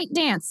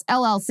 ByteDance,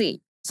 LLC.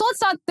 So let's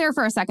stop there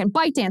for a second.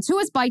 ByteDance. Who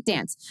is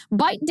ByteDance?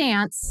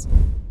 ByteDance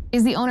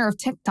is the owner of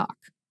TikTok.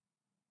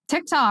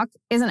 TikTok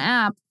is an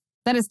app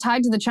that is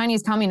tied to the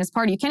Chinese Communist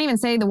Party. You can't even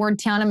say the word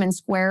Tiananmen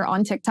Square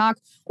on TikTok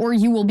or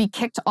you will be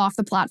kicked off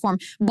the platform.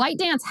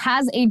 ByteDance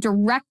has a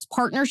direct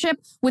partnership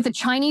with the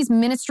Chinese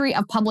Ministry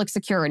of Public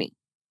Security.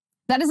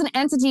 That is an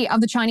entity of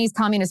the Chinese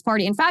Communist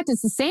Party. In fact,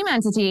 it's the same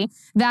entity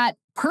that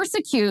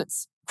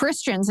persecutes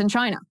Christians in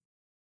China.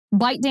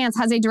 ByteDance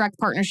has a direct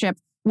partnership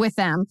with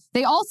them.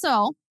 They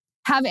also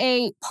have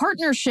a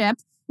partnership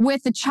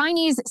with the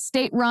Chinese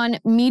state-run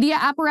media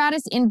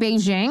apparatus in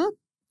Beijing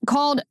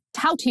called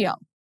Taotiao.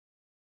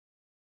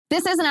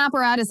 This is an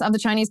apparatus of the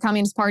Chinese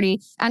Communist Party,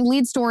 and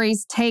Lead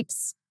Stories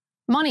takes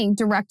money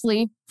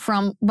directly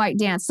from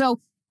ByteDance. So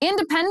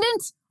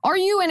independent? Are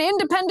you an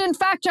independent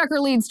fact checker,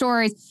 Lead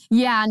Stories?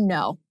 Yeah,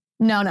 no.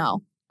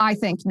 I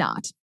think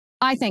not.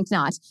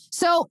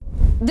 So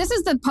this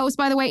is the post,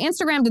 by the way.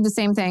 Instagram did the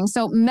same thing.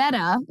 So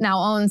Meta now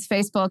owns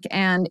Facebook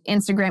and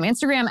Instagram.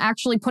 Instagram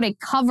actually put a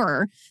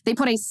cover. They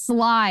put a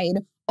slide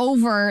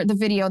over the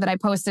video that I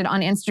posted on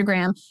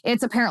Instagram.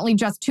 It's apparently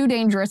just too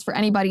dangerous for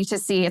anybody to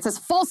see. It says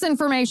false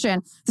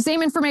information. The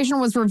same information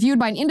was reviewed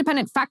by an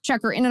independent fact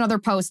checker in another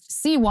post.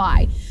 See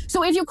why.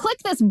 So if you click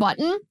this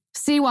button,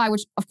 see why,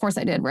 which of course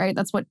I did, right?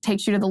 That's what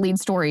takes you to the Lead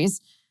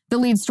Stories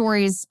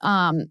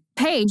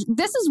page.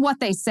 This is what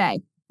they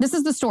say. This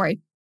is the story.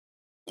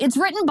 It's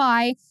written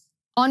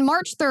on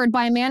March 3rd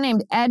by a man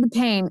named Ed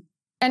Payne.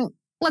 And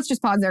let's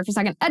just pause there for a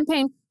second. Ed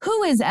Payne,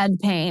 who is Ed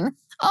Payne?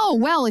 Oh,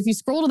 well, if you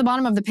scroll to the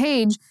bottom of the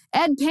page,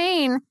 Ed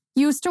Payne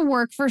used to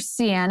work for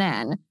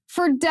CNN.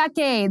 For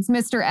decades,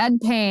 Mr.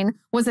 Ed Payne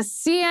was a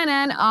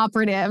CNN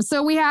operative.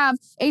 So we have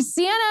a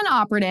CNN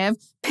operative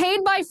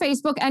paid by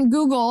Facebook and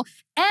Google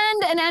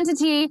and an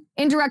entity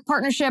in direct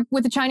partnership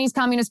with the Chinese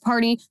Communist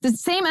Party, the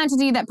same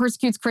entity that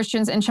persecutes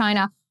Christians in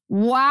China.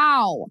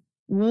 Wow.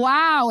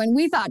 And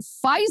we thought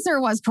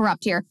Pfizer was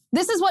corrupt here.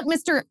 This is what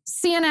Mr.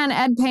 CNN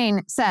Ed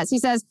Payne says. He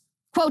says,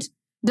 quote,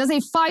 does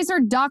a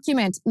Pfizer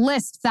document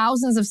list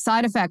thousands of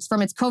side effects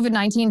from its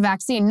COVID-19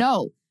 vaccine?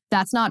 No,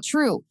 that's not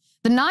true.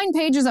 The 9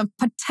 pages of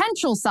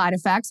potential side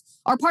effects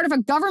are part of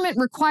a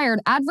government-required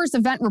adverse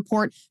event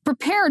report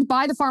prepared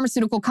by the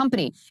pharmaceutical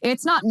company.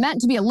 It's not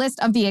meant to be a list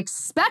of the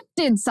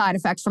expected side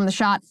effects from the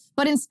shot,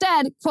 but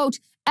instead, quote,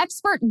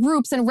 expert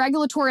groups and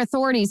regulatory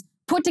authorities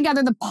put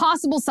together the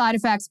possible side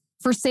effects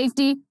for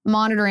safety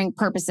monitoring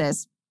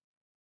purposes.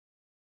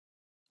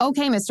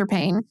 Okay, Mr.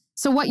 Payne.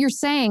 So what you're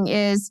saying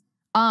is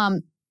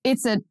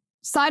it's a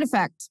side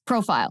effect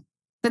profile,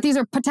 that these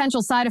are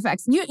potential side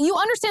effects. You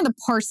understand the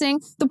parsing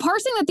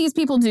that these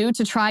people do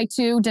to try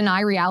to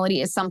deny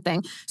reality is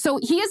something. So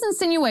he is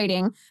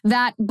insinuating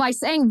that by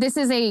saying this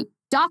is a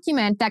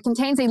document that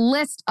contains a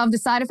list of the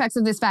side effects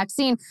of this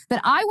vaccine, that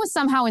I was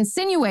somehow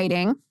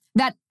insinuating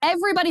that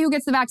everybody who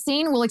gets the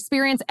vaccine will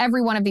experience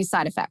every one of these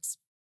side effects.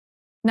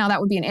 Now,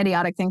 that would be an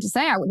idiotic thing to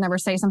say. I would never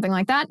say something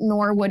like that,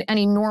 nor would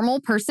any normal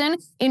person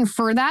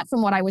infer that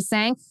from what I was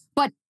saying.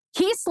 But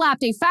he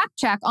slapped a fact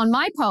check on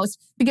my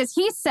post because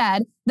he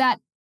said that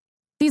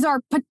these are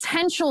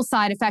potential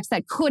side effects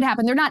that could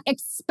happen. They're not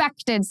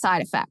expected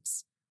side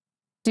effects.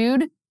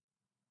 Dude,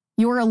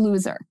 you're a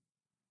loser.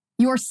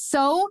 You're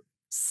so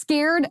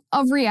scared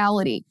of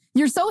reality.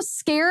 You're so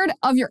scared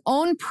of your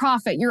own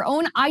profit, your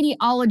own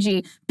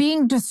ideology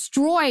being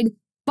destroyed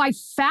by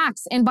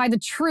facts and by the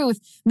truth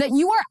that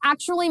you are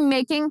actually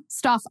making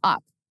stuff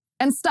up.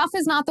 And stuff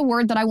is not the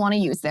word that I want to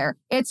use there.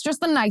 It's just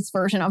the nice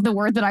version of the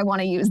word that I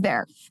want to use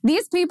there.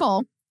 These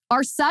people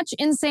are such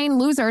insane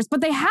losers,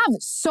 but they have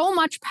so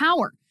much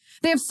power.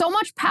 They have so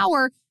much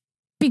power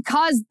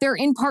because they're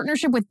in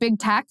partnership with big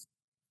tech.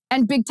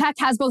 And big tech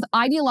has both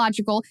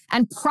ideological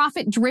and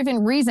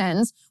profit-driven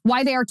reasons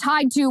why they are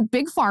tied to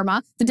big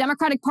pharma, the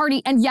Democratic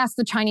Party, and yes,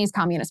 the Chinese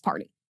Communist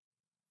Party.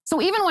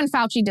 So even when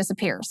Fauci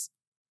disappears,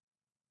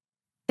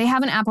 they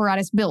have an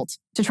apparatus built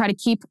to try to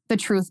keep the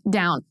truth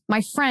down.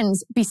 My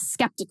friends, be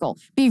skeptical.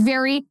 Be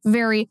very,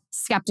 very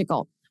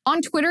skeptical.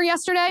 On Twitter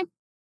yesterday,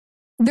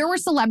 there were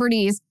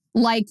celebrities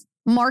like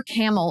Mark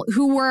Hamill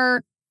who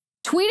were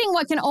tweeting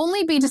what can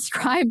only be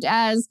described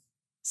as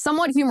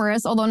somewhat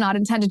humorous, although not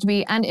intended to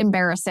be, and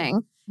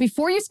embarrassing.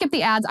 Before you skip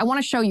the ads, I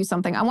want to show you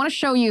something. I want to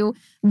show you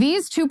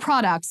these two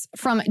products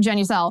from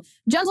Genucel.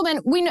 Gentlemen,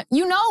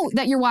 you know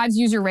that your wives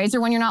use your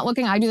razor when you're not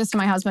looking. I do this to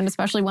my husband,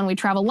 especially when we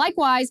travel.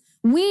 Likewise,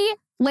 we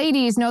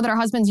ladies know that our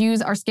husbands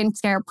use our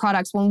skincare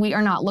products when we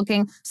are not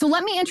looking. So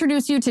let me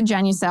introduce you to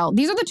Genucel.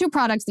 These are the two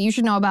products that you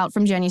should know about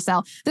from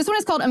Genucel. This one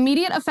is called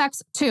Immediate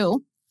Effects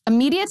 2.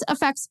 Immediate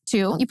Effects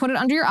 2. You put it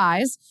under your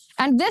eyes.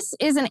 And this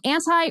is an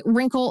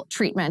anti-wrinkle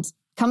treatment.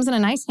 Comes in a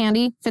nice,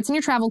 handy, fits in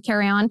your travel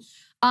carry-on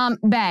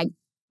bag.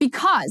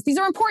 Because these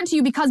are important to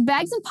you because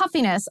bags and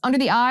puffiness under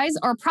the eyes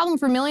are a problem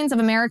for millions of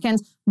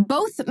Americans,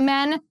 both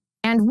men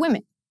and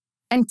women,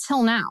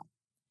 until now.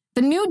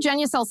 The new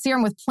Genucel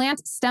serum with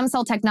plant stem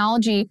cell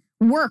technology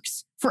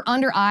works for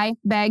under eye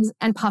bags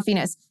and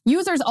puffiness.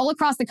 Users all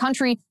across the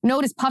country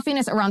notice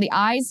puffiness around the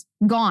eyes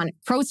gone,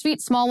 crow's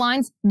feet, small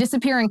lines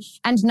disappearing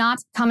and not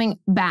coming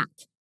back.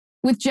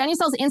 With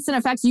Genucel's instant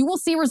effects, you will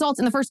see results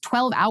in the first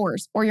 12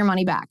 hours or your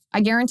money back.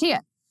 I guarantee it.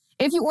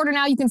 If you order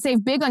now, you can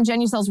save big on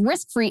Genucel's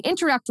risk-free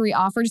introductory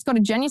offer. Just go to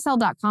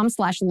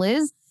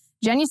Genucel.com/Liz,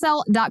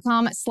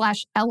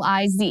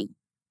 Genucel.com/LIZ.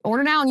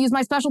 Order now and use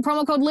my special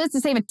promo code Liz to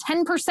save a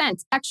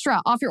 10%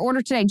 extra off your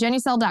order today.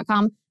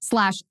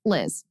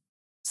 Genucel.com/Liz.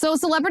 So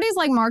celebrities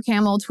like Mark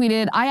Hamill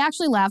tweeted, I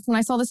actually laughed when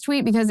I saw this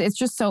tweet because it's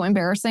just so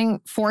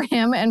embarrassing for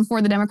him and for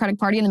the Democratic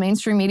Party and the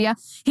mainstream media.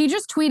 He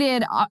just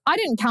tweeted, I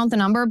didn't count the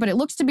number, but it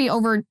looks to be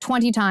over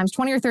 20 times,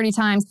 20 or 30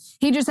 times.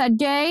 He just said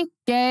gay,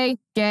 gay,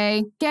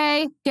 gay,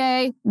 gay,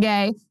 gay,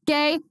 gay,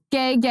 gay,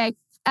 gay, gay.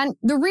 And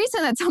the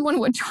reason that someone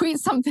would tweet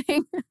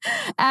something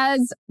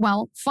as,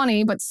 well,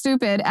 funny but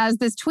stupid as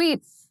this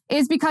tweet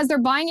is because they're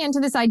buying into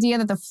this idea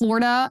that the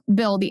Florida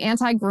bill, the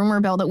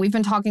anti-groomer bill that we've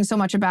been talking so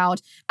much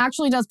about,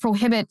 actually does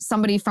prohibit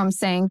somebody from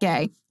saying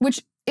gay,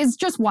 which is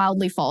just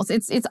wildly false.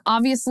 It's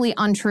obviously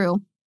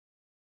untrue.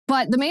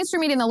 But the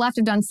mainstream media and the left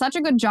have done such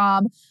a good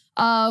job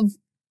of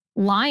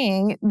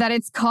lying that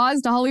it's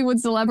caused Hollywood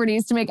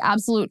celebrities to make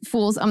absolute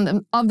fools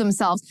of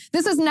themselves.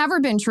 This has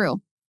never been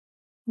true.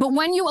 But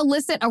when you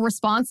elicit a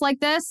response like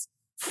this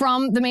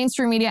from the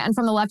mainstream media and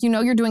from the left, you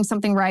know you're doing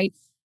something right.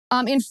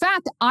 In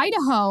fact,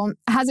 Idaho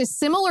has a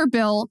similar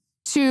bill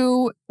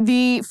to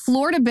the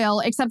Florida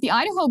bill, except the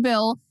Idaho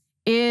bill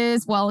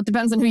is, well, it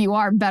depends on who you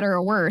are, better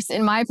or worse.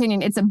 In my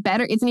opinion, it's an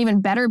even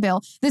better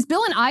bill. This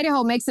bill in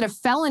Idaho makes it a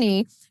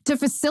felony to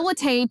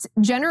facilitate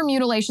gender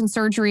mutilation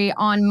surgery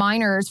on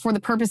minors for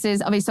the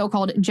purposes of a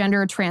so-called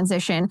gender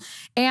transition.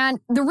 And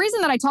the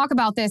reason that I talk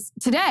about this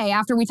today,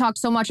 after we talked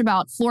so much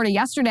about Florida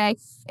yesterday,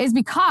 is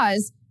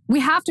because we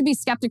have to be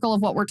skeptical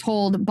of what we're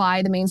told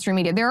by the mainstream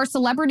media. There are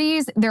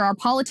celebrities, there are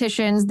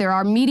politicians, there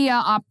are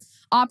media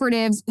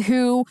operatives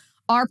who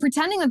are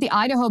pretending that the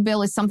Idaho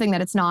bill is something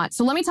that it's not.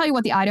 So let me tell you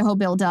what the Idaho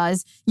bill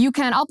does.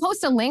 I'll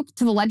post a link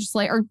to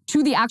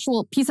the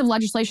actual piece of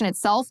legislation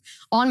itself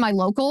on my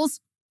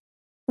locals,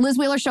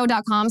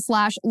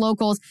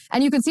 LizWheelerShow.com/locals,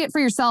 and you can see it for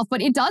yourself.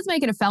 But it does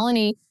make it a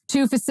felony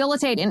to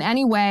facilitate in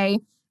any way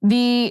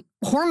the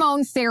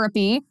hormone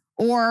therapy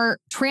or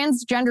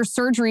transgender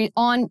surgery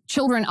on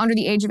children under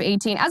the age of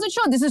 18. As it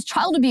should, this is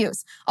child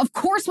abuse. Of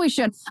course we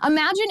should.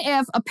 Imagine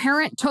if a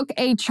parent took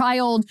a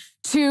child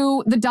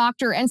to the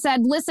doctor and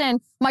said,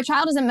 listen, my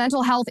child has a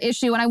mental health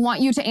issue and I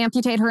want you to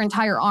amputate her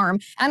entire arm.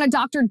 And a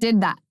doctor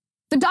did that.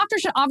 The doctor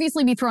should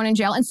obviously be thrown in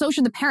jail, and so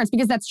should the parents,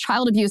 because that's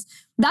child abuse.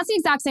 That's the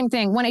exact same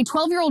thing. When a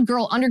 12-year-old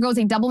girl undergoes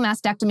a double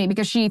mastectomy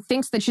because she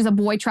thinks that she's a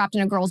boy trapped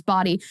in a girl's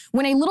body,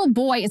 when a little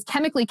boy is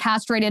chemically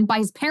castrated by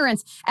his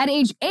parents at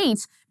age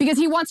 8 because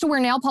he wants to wear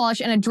nail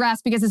polish and a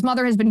dress because his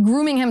mother has been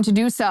grooming him to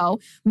do so,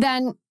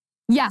 then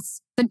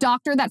yes, the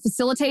doctor that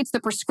facilitates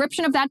the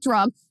prescription of that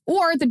drug,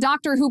 or the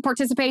doctor who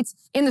participates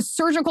in the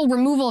surgical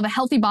removal of a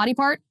healthy body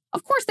part,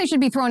 of course they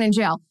should be thrown in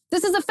jail.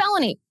 This is a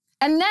felony.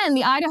 And then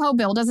the Idaho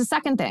bill does a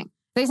second thing.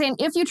 They say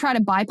if you try to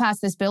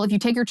bypass this bill, if you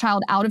take your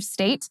child out of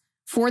state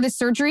for this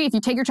surgery, if you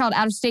take your child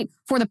out of state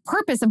for the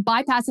purpose of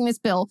bypassing this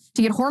bill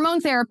to get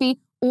hormone therapy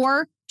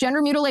or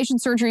gender mutilation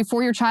surgery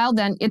for your child,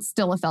 then it's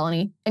still a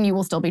felony and you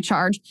will still be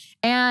charged.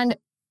 And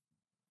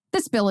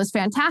this bill is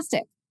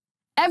fantastic.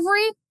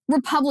 Every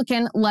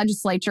Republican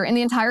legislature in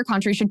the entire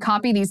country should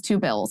copy these two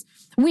bills.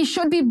 We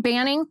should be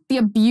banning the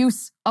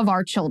abuse of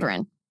our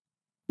children.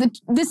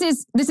 This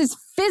is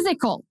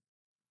physical,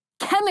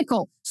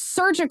 chemical,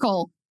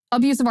 surgical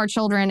abuse of our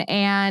children,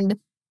 and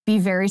be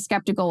very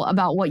skeptical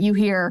about what you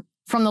hear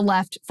from the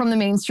left, from the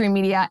mainstream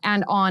media,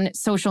 and on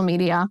social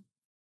media.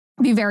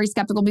 Be very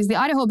skeptical, because the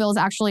Idaho bill is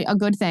actually a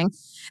good thing.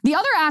 The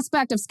other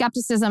aspect of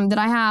skepticism that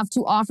I have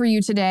to offer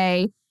you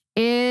today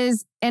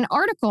is an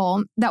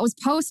article that was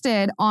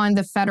posted on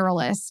The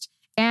Federalist.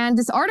 And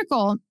this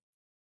article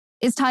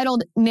is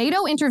titled,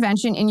 "NATO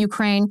Intervention in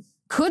Ukraine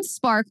Could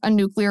Spark a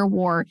Nuclear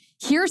War.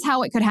 Here's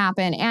How It Could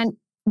Happen." And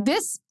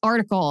this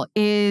article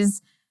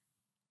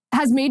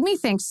has made me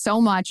think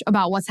so much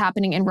about what's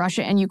happening in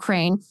Russia and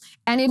Ukraine.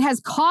 And it has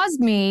caused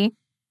me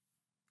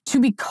to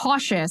be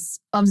cautious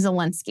of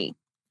Zelensky.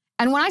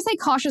 And when I say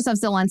cautious of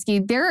Zelensky,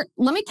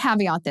 let me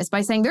caveat this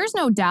by saying there's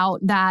no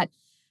doubt that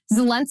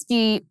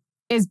Zelensky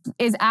is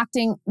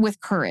acting with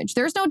courage.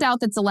 There's no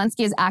doubt that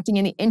Zelensky is acting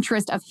in the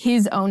interest of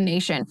his own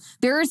nation.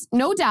 There's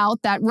no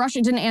doubt that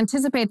Russia didn't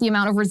anticipate the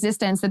amount of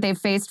resistance that they've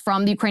faced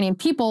from the Ukrainian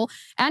people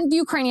and the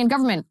Ukrainian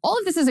government. All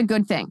of this is a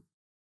good thing.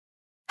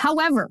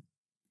 However,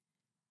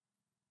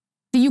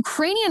 the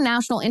Ukrainian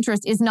national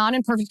interest is not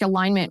in perfect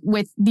alignment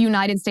with the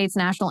United States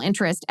national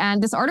interest.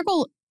 And this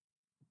article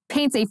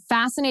paints a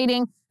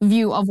fascinating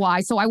view of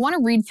why. So I want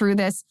to read through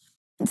this.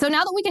 So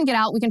now that we can get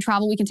out, we can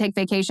travel, we can take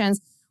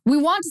vacations, we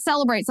want to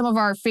celebrate some of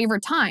our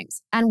favorite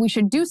times. And we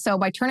should do so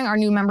by turning our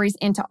new memories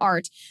into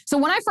art. So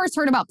when I first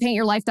heard about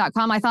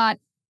paintyourlife.com, I thought,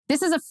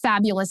 this is a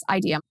fabulous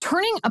idea.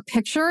 Turning a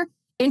picture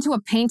into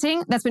a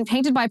painting that's been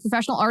painted by a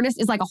professional artist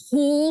is like a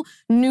whole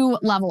new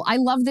level. I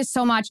love this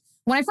so much.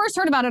 When I first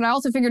heard about it, I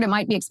also figured it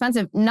might be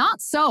expensive.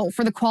 Not so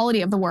for the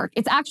quality of the work.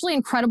 It's actually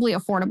incredibly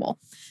affordable.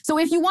 So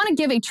if you want to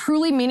give a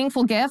truly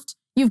meaningful gift,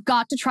 you've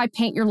got to try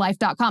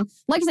paintyourlife.com.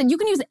 Like I said, you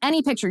can use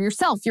any picture,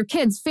 yourself, your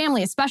kids,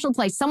 family, a special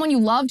place, someone you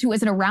loved who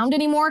isn't around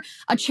anymore,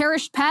 a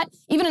cherished pet,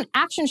 even an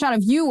action shot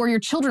of you or your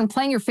children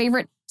playing your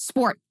favorite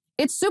sport.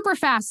 It's super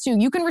fast too.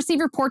 You can receive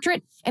your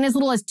portrait in as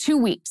little as 2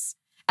 weeks.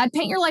 At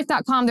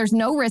paintyourlife.com, there's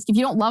no risk. If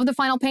you don't love the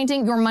final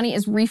painting, your money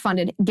is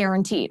refunded,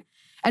 guaranteed.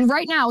 And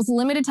right now, as a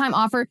limited time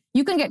offer,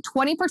 you can get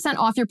 20%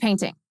 off your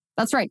painting.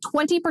 That's right,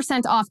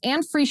 20% off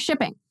and free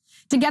shipping.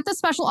 To get this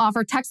special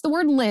offer, text the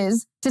word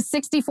Liz to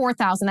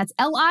 64,000. That's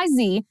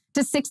L-I-Z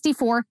to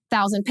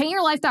 64,000.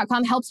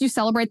 Paintyourlife.com helps you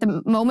celebrate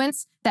the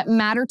moments that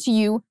matter to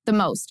you the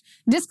most.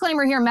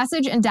 Disclaimer here,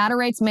 message and data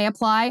rates may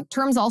apply.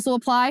 Terms also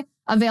apply.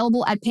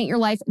 Available at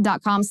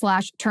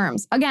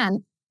paintyourlife.com/terms.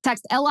 Again,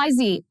 text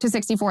L-I-Z to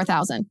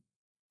 64,000.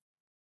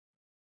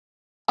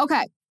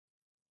 Okay,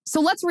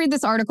 so let's read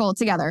this article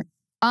together.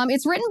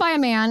 It's written by a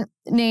man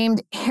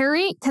named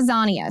Harry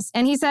Kazanias,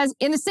 and he says,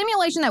 in the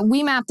simulation that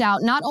we mapped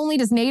out, not only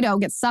does NATO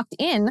get sucked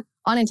in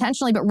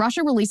unintentionally, but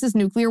Russia releases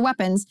nuclear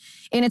weapons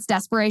in its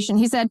desperation.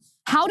 He said,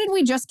 how did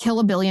we just kill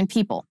 1 billion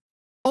people?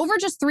 Over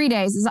just 3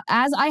 days,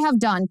 as I have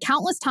done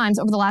countless times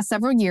over the last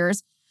several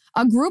years,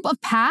 a group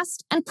of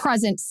past and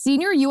present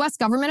senior U.S.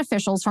 government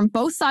officials from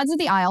both sides of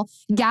the aisle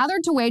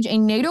gathered to wage a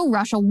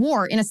NATO-Russia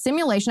war in a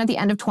simulation at the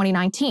end of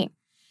 2019.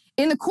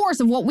 In the course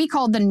of what we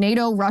called the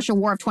NATO-Russia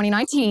War of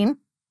 2019,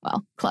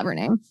 well, clever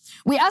name,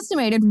 we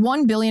estimated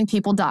 1 billion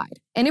people died.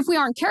 And if we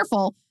aren't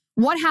careful,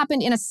 what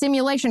happened in a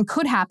simulation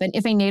could happen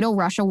if a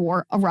NATO-Russia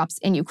war erupts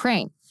in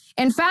Ukraine.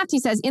 In fact, he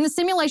says, in the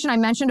simulation I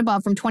mentioned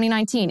above from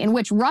 2019, in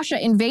which Russia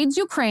invades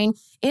Ukraine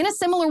in a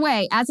similar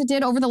way as it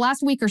did over the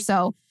last week or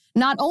so,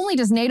 not only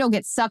does NATO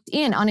get sucked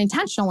in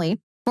unintentionally,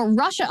 but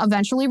Russia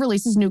eventually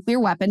releases nuclear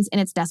weapons in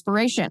its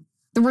desperation.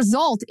 The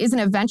result is an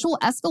eventual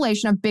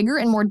escalation of bigger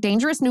and more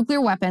dangerous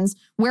nuclear weapons,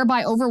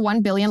 whereby over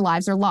 1 billion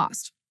lives are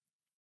lost.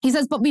 He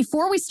says, but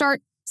before we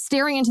start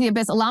staring into the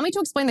abyss, allow me to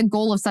explain the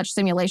goal of such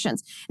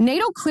simulations.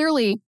 NATO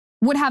clearly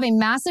would have a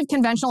massive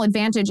conventional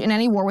advantage in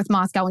any war with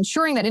Moscow,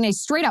 ensuring that in a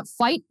straight-up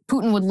fight,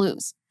 Putin would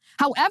lose.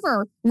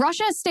 However,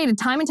 Russia has stated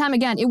time and time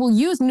again it will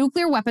use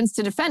nuclear weapons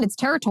to defend its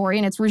territory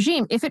and its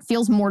regime if it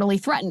feels mortally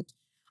threatened.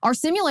 Our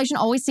simulation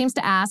always seems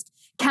to ask,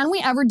 can we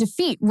ever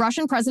defeat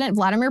Russian President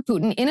Vladimir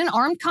Putin in an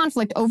armed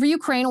conflict over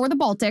Ukraine or the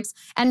Baltics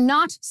and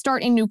not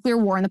start a nuclear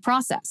war in the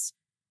process?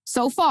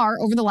 So far,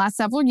 over the last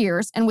several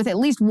years, and with at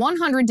least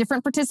 100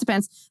 different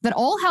participants that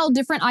all held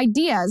different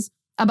ideas,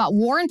 about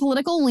war and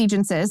political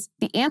allegiances,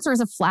 the answer is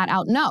a flat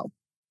out no.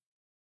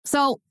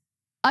 So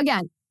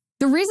again,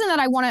 the reason that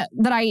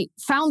I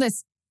found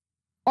this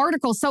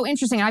article so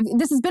interesting,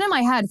 this has been in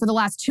my head for the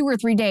last 2 or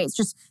 3 days,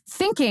 just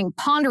thinking,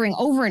 pondering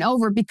over and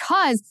over,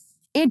 because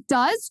it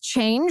does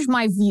change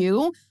my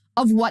view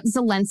of what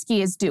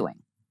Zelensky is doing.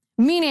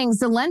 Meaning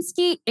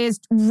Zelensky is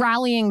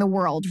rallying the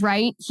world,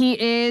 right? He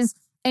is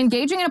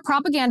engaging in a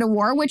propaganda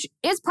war, which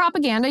is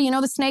propaganda. You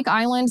know, the Snake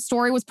Island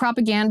story was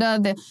propaganda.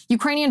 The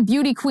Ukrainian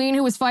beauty queen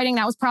who was fighting,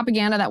 that was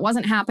propaganda. That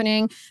wasn't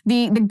happening.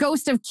 The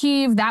ghost of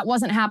Kyiv, that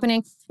wasn't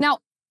happening. Now,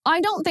 I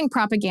don't think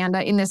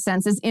propaganda in this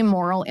sense is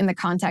immoral in the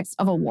context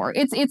of a war.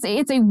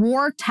 It's a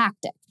war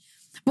tactic.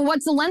 But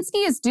what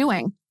Zelensky is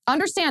doing,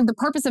 understand the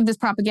purpose of this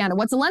propaganda.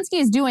 What Zelensky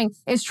is doing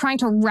is trying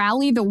to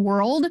rally the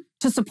world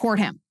to support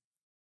him.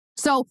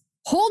 So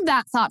hold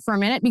that thought for a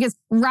minute, because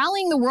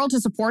rallying the world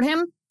to support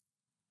him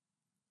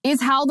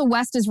is how the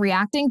West is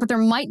reacting, but there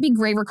might be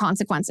graver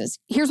consequences.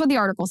 Here's what the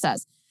article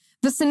says.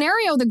 The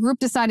scenario the group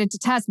decided to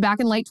test back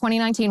in late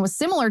 2019 was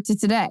similar to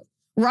today.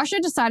 Russia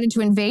decided to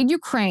invade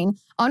Ukraine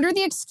under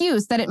the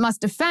excuse that it must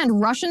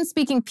defend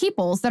Russian-speaking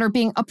peoples that are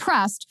being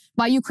oppressed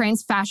by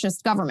Ukraine's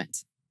fascist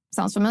government.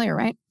 Sounds familiar,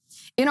 right?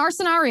 In our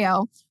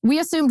scenario, we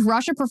assumed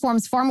Russia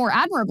performs far more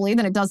admirably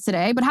than it does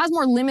today, but has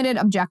more limited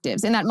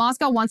objectives, in that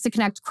Moscow wants to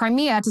connect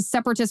Crimea to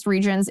separatist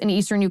regions in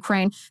eastern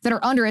Ukraine that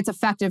are under its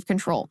effective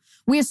control.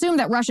 We assume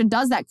that Russia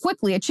does that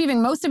quickly,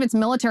 achieving most of its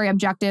military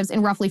objectives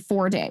in roughly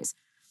 4 days.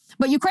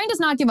 But Ukraine does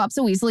not give up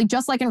so easily,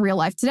 just like in real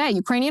life today.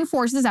 Ukrainian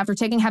forces, after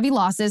taking heavy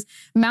losses,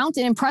 mount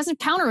an impressive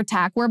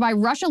counterattack whereby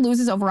Russia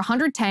loses over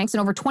 100 tanks and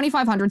over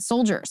 2,500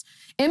 soldiers.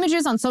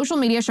 Images on social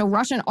media show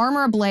Russian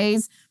armor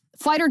ablaze,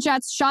 fighter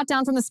jets shot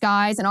down from the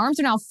skies, and arms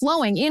are now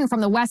flowing in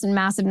from the West in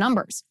massive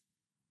numbers.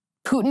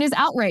 Putin is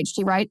outraged,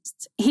 he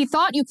writes. He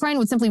thought Ukraine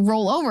would simply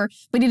roll over,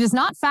 but he does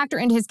not factor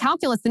into his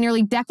calculus the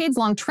nearly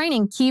decades-long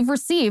training Kyiv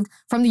received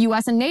from the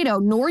U.S. and NATO,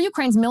 nor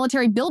Ukraine's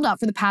military buildup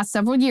for the past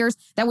several years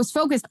that was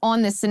focused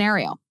on this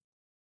scenario.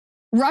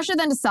 Russia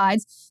then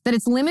decides that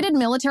its limited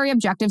military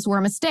objectives were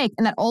a mistake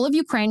and that all of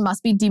Ukraine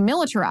must be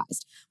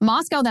demilitarized.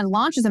 Moscow then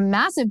launches a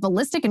massive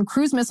ballistic and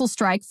cruise missile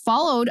strike,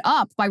 followed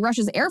up by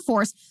Russia's Air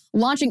Force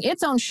launching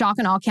its own shock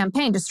and awe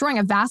campaign, destroying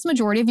a vast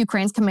majority of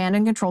Ukraine's command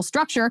and control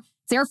structure,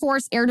 its air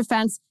force, air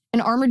defense,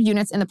 and armored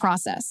units in the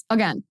process.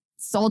 Again,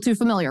 it's all too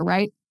familiar,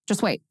 right?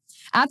 Just wait.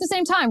 At the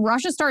same time,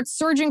 Russia starts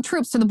surging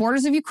troops to the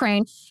borders of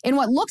Ukraine in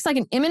what looks like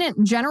an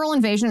imminent general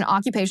invasion and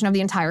occupation of the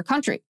entire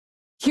country.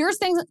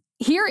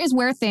 Here is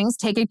where things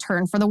take a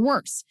turn for the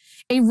worse.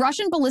 A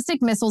Russian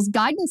ballistic missile's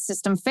guidance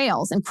system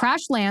fails and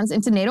crash lands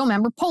into NATO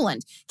member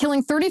Poland,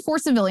 killing 34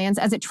 civilians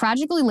as it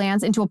tragically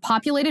lands into a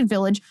populated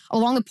village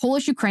along the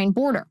Polish-Ukraine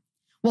border.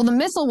 While the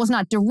missile was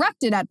not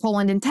directed at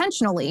Poland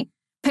intentionally,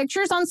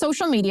 pictures on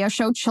social media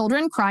show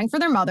children crying for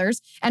their mothers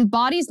and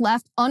bodies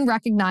left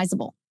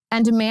unrecognizable,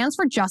 and demands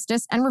for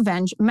justice and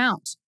revenge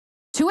mount.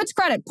 To its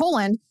credit,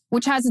 Poland,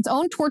 which has its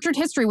own tortured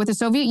history with the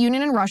Soviet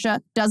Union and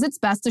Russia, does its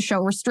best to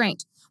show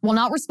restraint. While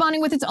not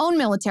responding with its own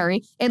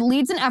military, it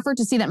leads an effort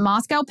to see that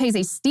Moscow pays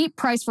a steep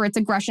price for its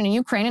aggression in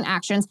Ukraine and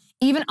actions,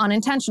 even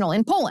unintentional,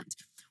 in Poland.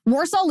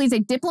 Warsaw leads a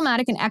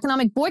diplomatic and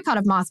economic boycott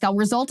of Moscow,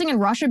 resulting in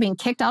Russia being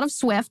kicked out of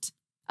SWIFT.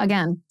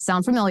 Again,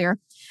 sound familiar?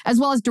 As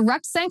well as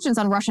direct sanctions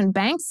on Russian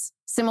banks,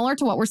 similar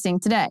to what we're seeing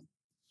today.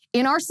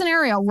 In our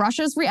scenario,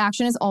 Russia's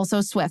reaction is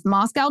also swift.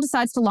 Moscow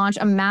decides to launch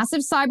a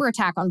massive cyber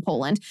attack on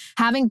Poland,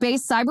 having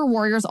based cyber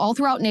warriors all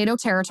throughout NATO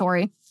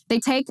territory. They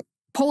take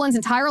Poland's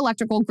entire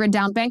electrical grid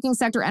down, banking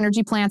sector,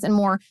 energy plants, and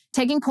more,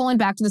 taking Poland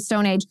back to the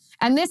Stone Age.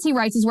 And this, he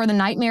writes, is where the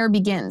nightmare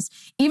begins.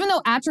 Even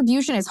though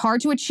attribution is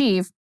hard to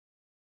achieve,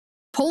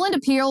 Poland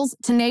appeals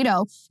to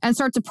NATO and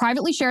starts to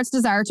privately share its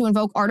desire to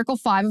invoke Article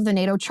 5 of the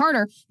NATO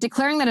Charter,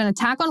 declaring that an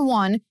attack on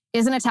one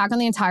is an attack on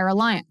the entire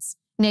alliance.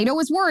 NATO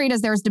is worried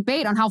as there is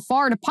debate on how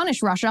far to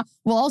punish Russia,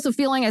 while also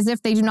feeling as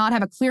if they do not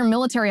have a clear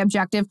military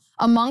objective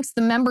amongst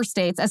the member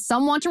states, as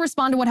some want to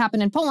respond to what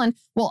happened in Poland,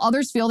 while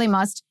others feel they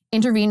must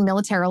intervene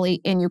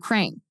militarily in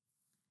Ukraine.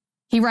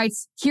 He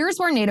writes, here's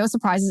where NATO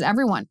surprises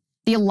everyone.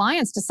 The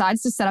alliance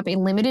decides to set up a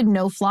limited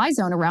no-fly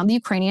zone around the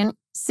Ukrainian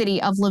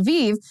city of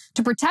Lviv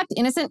to protect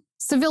innocent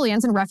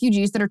civilians and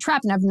refugees that are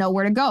trapped and have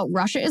nowhere to go.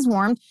 Russia is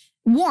warned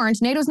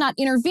NATO's not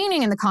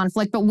intervening in the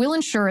conflict, but will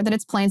ensure that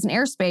its planes and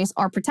airspace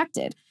are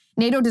protected.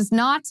 NATO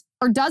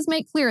does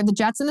make clear the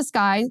jets in the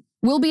sky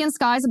will be in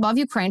skies above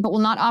Ukraine, but will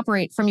not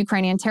operate from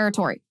Ukrainian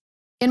territory.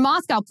 In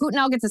Moscow, Putin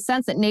now gets a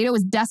sense that NATO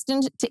is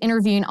destined to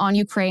intervene on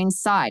Ukraine's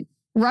side.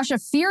 Russia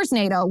fears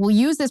NATO will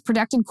use this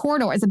protected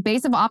corridor as a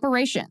base of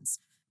operations.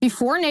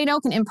 Before NATO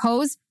can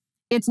impose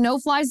its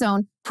no-fly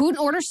zone, Putin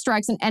orders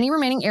strikes on any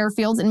remaining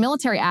airfields and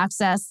military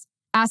assets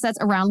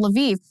around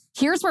Lviv.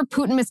 Here's where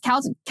Putin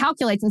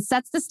miscalculates and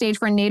sets the stage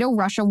for a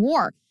NATO-Russia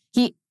war.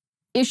 He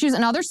issues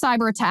another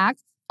cyber attack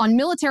on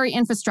military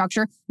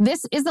infrastructure.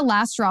 This is the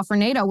last straw for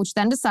NATO, which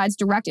then decides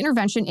direct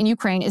intervention in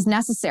Ukraine is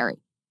necessary.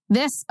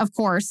 This, of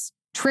course,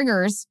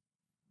 triggers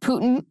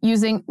Putin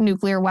using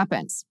nuclear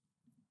weapons.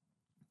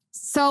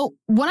 So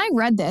when I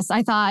read this,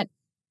 I thought,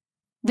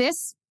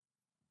 this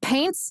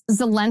paints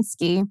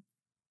Zelensky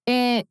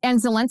and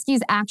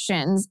Zelensky's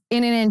actions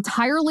in an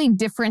entirely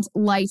different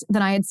light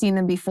than I had seen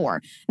them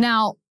before.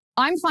 Now,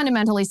 I'm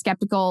fundamentally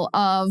skeptical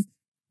of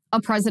a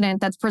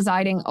president that's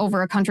presiding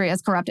over a country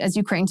as corrupt as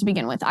Ukraine to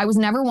begin with. I was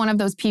never one of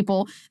those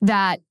people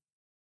that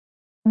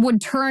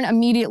would turn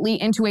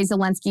immediately into a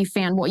Zelensky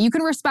fanboy. You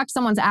can respect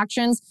someone's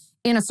actions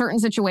in a certain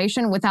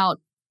situation without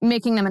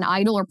making them an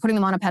idol or putting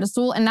them on a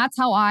pedestal. And that's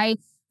how I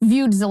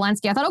viewed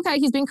Zelensky. I thought, okay,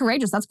 he's being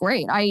courageous. That's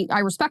great. I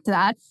respect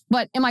that.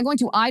 But am I going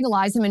to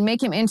idolize him and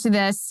make him into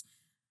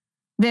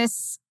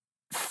this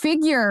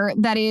figure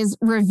that is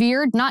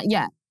revered? Not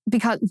yet.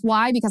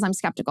 Why? Because I'm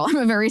skeptical. I'm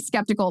a very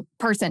skeptical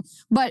person.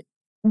 But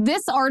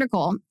this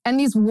article and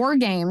these war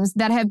games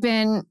that have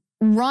been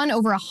run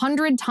over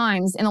 100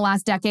 times in the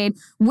last decade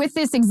with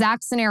this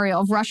exact scenario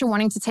of Russia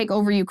wanting to take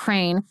over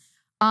Ukraine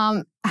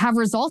have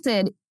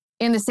resulted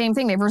in the same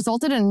thing. They've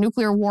resulted in a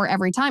nuclear war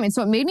every time. And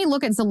so it made me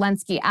look at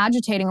Zelensky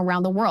agitating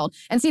around the world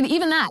and see that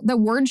even the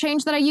word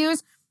change that I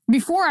use,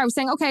 before I was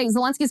saying, okay,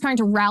 Zelensky is trying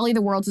to rally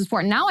the world to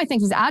support. Now I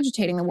think he's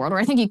agitating the world, or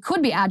I think he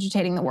could be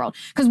agitating the world.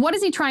 Because what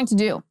is he trying to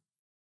do?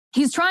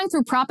 He's trying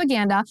through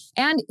propaganda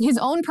and his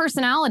own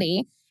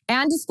personality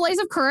and displays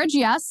of courage,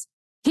 yes.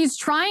 He's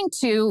trying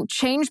to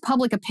change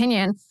public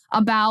opinion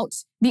about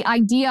the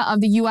idea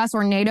of the U.S.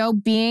 or NATO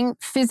being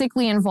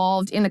physically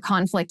involved in the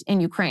conflict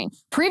in Ukraine.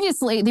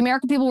 Previously, the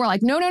American people were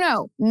like, no,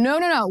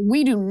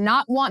 we do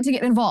not want to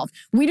get involved.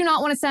 We do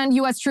not want to send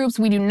U.S. troops.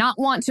 We do not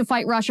want to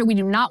fight Russia. We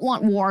do not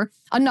want war,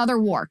 another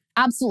war.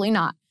 Absolutely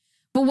not.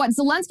 But what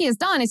Zelensky has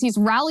done is he's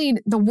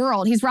rallied the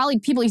world. He's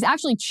rallied people. He's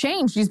actually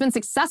changed. He's been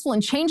successful in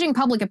changing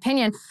public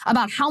opinion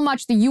about how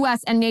much the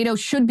U.S. and NATO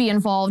should be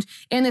involved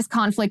in this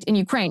conflict in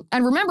Ukraine.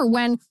 And remember,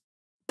 when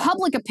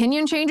public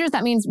opinion changes,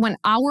 that means when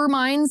our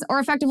minds are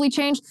effectively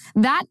changed,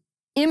 that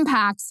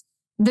impacts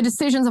the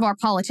decisions of our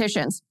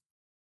politicians.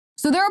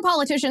 So there are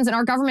politicians in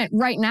our government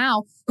right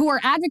now who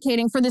are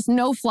advocating for this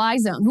no-fly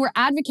zone, who are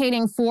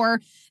advocating for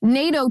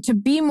NATO to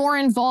be more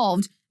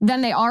involved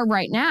than they are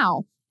right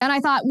now. And I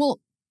thought, well,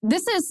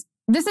 this is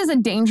a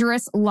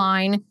dangerous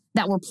line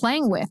that we're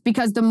playing with,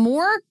 because the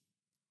more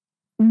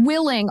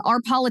willing our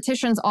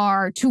politicians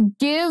are to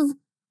give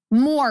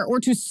more or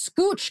to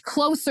scooch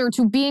closer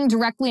to being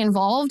directly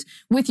involved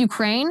with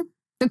Ukraine,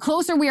 the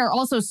closer we are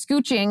also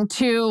scooching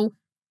to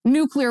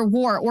nuclear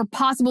war or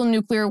possible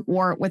nuclear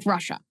war with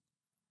Russia.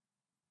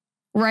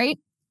 Right?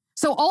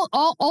 So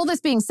all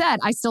this being said,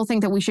 I still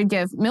think that we should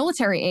give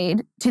military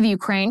aid to the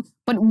Ukraine,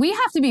 but we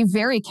have to be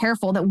very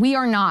careful that we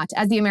are not,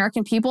 as the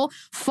American people,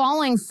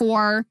 falling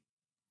for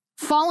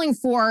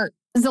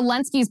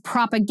Zelensky's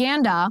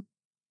propaganda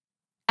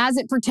as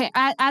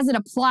it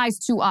applies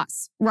to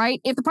us, right?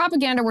 If the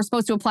propaganda were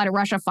supposed to apply to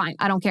Russia, fine,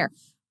 I don't care.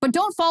 But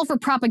don't fall for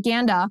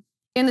propaganda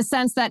in the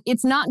sense that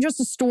it's not just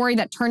a story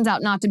that turns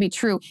out not to be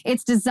true.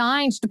 It's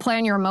designed to play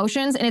on your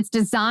emotions, and it's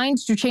designed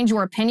to change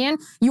your opinion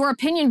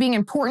being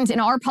important in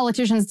our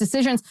politicians'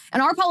 decisions,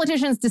 and our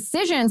politicians'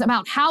 decisions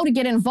about how to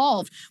get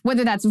involved,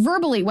 whether that's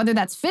verbally, whether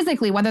that's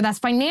physically, whether that's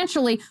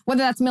financially, whether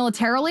that's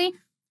militarily,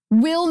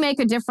 will make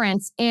a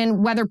difference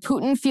in whether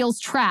Putin feels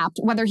trapped,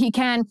 whether he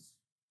can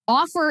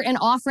offer an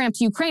off-ramp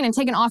to Ukraine and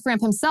take an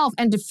off-ramp himself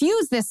and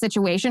diffuse this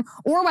situation,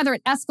 or whether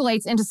it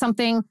escalates into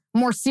something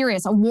more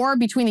serious, a war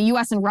between the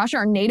U.S. and Russia,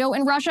 or NATO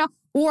and Russia,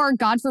 or,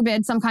 God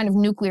forbid, some kind of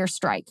nuclear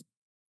strike.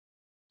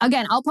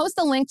 Again, I'll post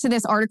a link to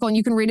this article and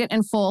you can read it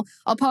in full.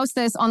 I'll post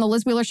this on the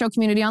Liz Wheeler Show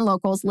community on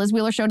Locals,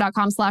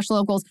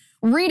 lizwheelershow.com/locals.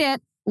 Read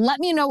it. Let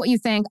me know what you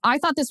think. I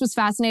thought this was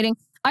fascinating.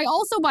 I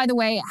also, by the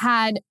way,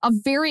 had a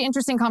very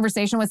interesting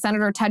conversation with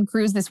Senator Ted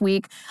Cruz this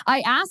week.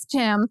 I asked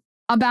him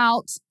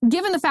about,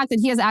 given the fact that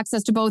he has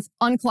access to both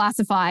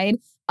unclassified,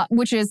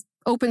 which is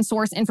open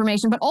source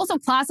information, but also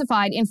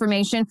classified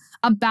information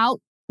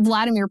about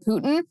Vladimir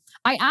Putin,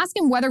 I asked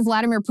him whether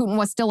Vladimir Putin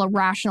was still a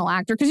rational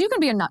actor, because you can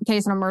be a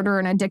nutcase and a murderer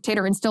and a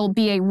dictator and still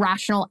be a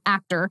rational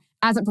actor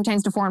as it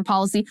pertains to foreign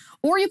policy,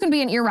 or you can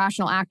be an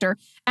irrational actor.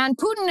 And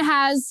Putin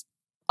has,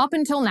 up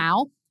until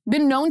now,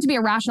 been known to be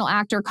a rational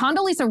actor.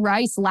 Condoleezza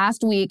Rice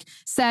last week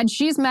said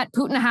she's met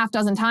Putin a half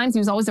dozen times. He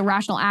was always a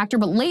rational actor.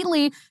 But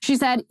lately, she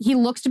said he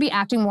looks to be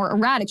acting more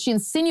erratic. She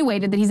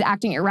insinuated that he's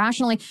acting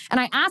irrationally. And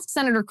I asked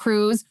Senator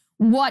Cruz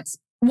what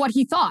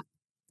he thought.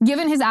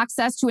 Given his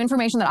access to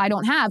information that I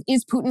don't have,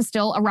 is Putin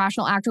still a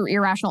rational actor or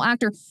irrational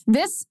actor?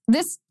 This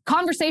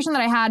conversation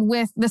that I had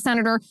with the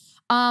senator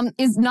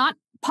is not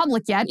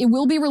public yet. It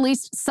will be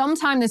released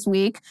sometime this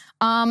week.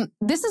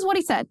 This is what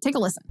he said. Take a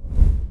listen.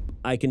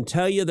 I can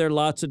tell you there are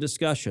lots of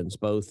discussions,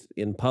 both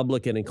in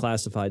public and in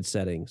classified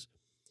settings,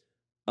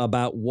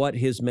 about what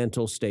his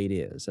mental state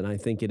is. And I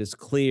think it is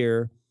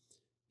clear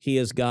he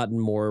has gotten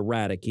more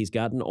erratic. He's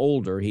gotten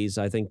older. He's,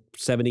 I think,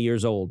 70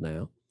 years old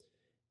now.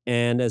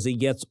 And as he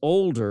gets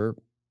older,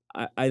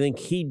 I think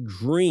he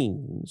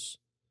dreams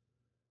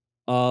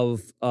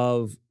of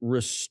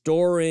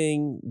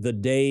restoring the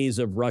days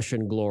of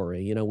Russian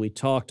glory. You know, we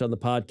talked on the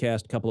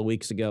podcast a couple of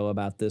weeks ago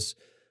about this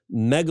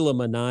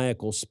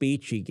megalomaniacal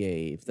speech he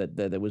gave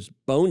that was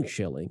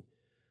bone-chilling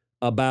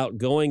about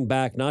going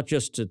back not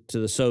just to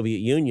the Soviet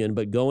Union,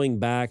 but going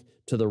back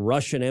to the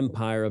Russian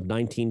Empire of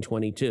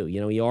 1922.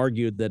 You know, he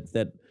argued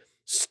that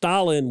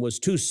Stalin was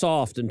too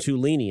soft and too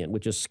lenient,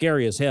 which is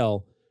scary as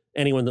hell.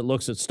 Anyone that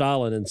looks at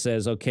Stalin and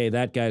says, okay,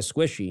 that guy's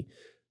squishy,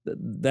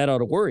 that ought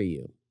to worry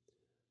you.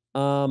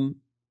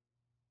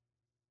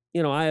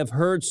 You know, I have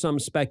heard some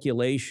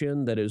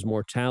speculation that his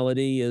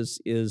mortality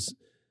is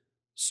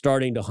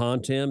starting to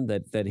haunt him,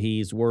 that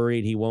he's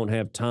worried he won't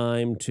have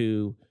time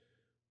to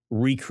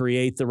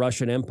recreate the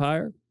Russian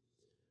Empire.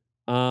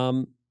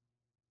 I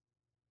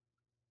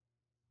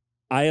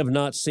have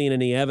not seen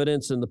any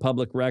evidence in the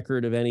public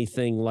record of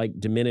anything like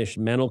diminished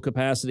mental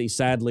capacity,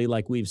 sadly,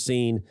 like we've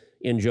seen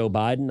in Joe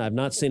Biden. I've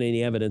not seen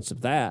any evidence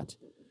of that.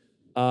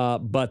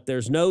 But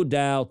there's no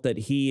doubt that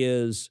he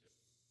is,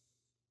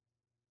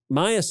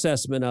 my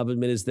assessment of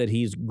him is that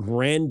he's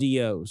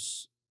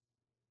grandiose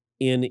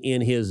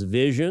in his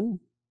vision,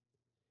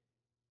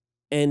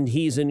 and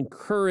he's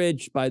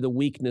encouraged by the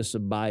weakness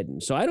of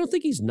Biden. So I don't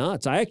think he's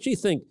nuts. I actually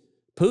think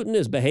Putin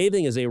is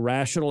behaving as a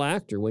rational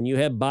actor. When you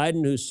have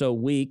Biden, who's so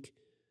weak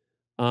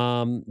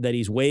that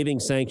he's waiving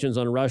sanctions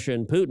on Russia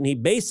and Putin, he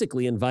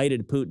basically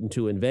invited Putin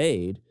to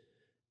invade.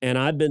 And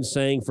I've been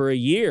saying for a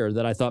year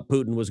that I thought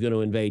Putin was going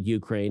to invade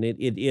Ukraine.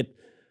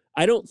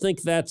 I don't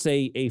think that's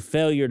a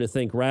failure to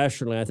think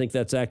rationally. I think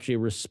that's actually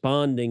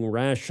responding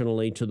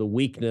rationally to the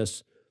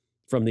weakness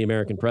from the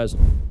American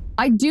president.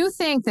 I do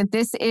think that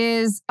this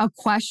is a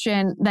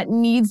question that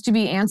needs to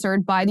be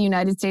answered by the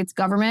United States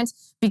government,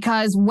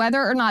 because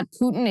whether or not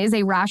Putin is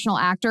a rational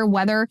actor,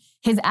 whether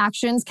his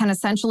actions can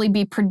essentially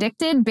be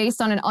predicted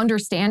based on an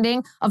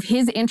understanding of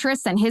his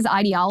interests and his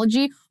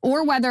ideology,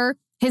 or whether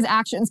his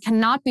actions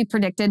cannot be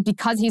predicted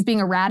because he's being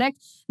erratic,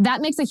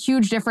 that makes a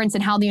huge difference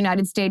in how the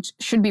United States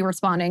should be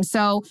responding.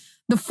 So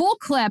the full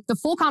clip, the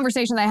full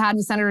conversation that I had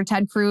with Senator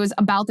Ted Cruz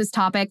about this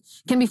topic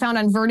can be found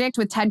on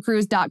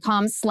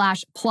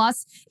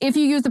verdictwithtedcruz.com/plus. If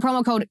you use the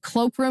promo code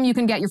Cloakroom, you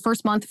can get your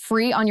first month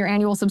free on your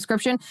annual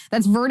subscription.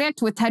 That's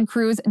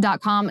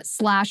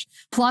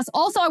verdictwithtedcruz.com/plus.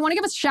 Also, I want to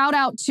give a shout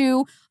out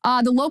to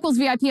the Locals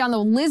VIP on the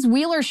Liz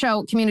Wheeler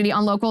Show community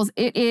on Locals.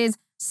 It is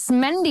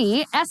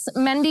Smendy,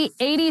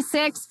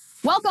 Smendy86.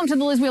 Welcome to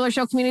the Liz Wheeler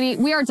Show community.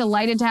 We are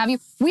delighted to have you.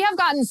 We have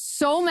gotten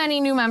so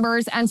many new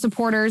members and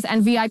supporters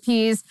and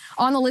VIPs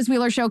on the Liz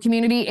Wheeler Show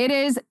community.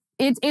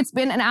 It's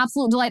been an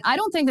absolute delight. I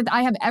don't think that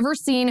I have ever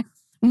seen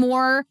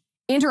more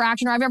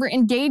interaction, or I've ever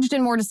engaged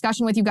in more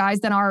discussion with you guys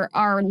than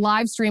our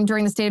live stream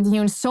during the State of the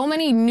Union. So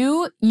many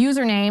new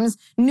usernames,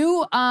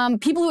 new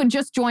people who had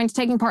just joined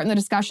taking part in the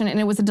discussion, and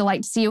it was a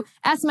delight to see you.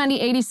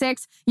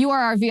 Smendy86, you are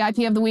our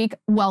VIP of the week.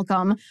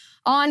 Welcome.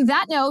 On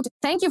that note,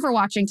 thank you for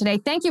watching today.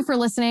 Thank you for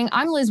listening.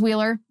 I'm Liz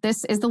Wheeler.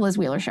 This is The Liz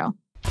Wheeler Show.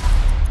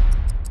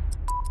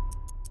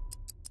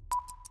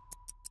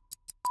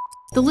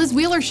 The Liz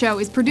Wheeler Show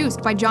is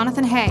produced by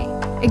Jonathan Hay,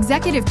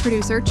 executive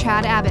producer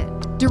Chad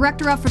Abbott,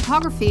 director of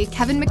photography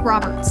Kevin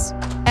McRoberts,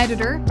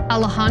 editor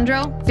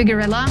Alejandro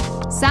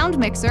Figuerella, sound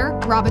mixer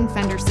Robin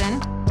Fenderson,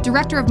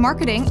 director of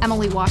marketing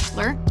Emily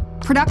Washler,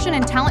 production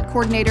and talent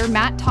coordinator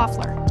Matt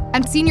Toffler,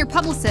 and senior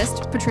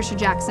publicist Patricia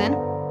Jackson.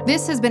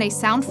 This has been a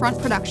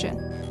Soundfront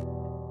production.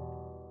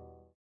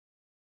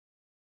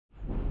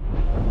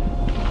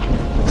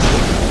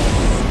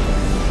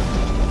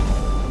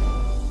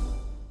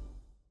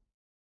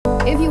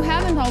 If you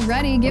haven't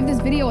already, give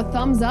this video a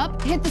thumbs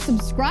up, hit the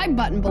subscribe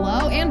button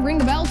below, and ring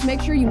the bell to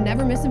make sure you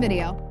never miss a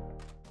video.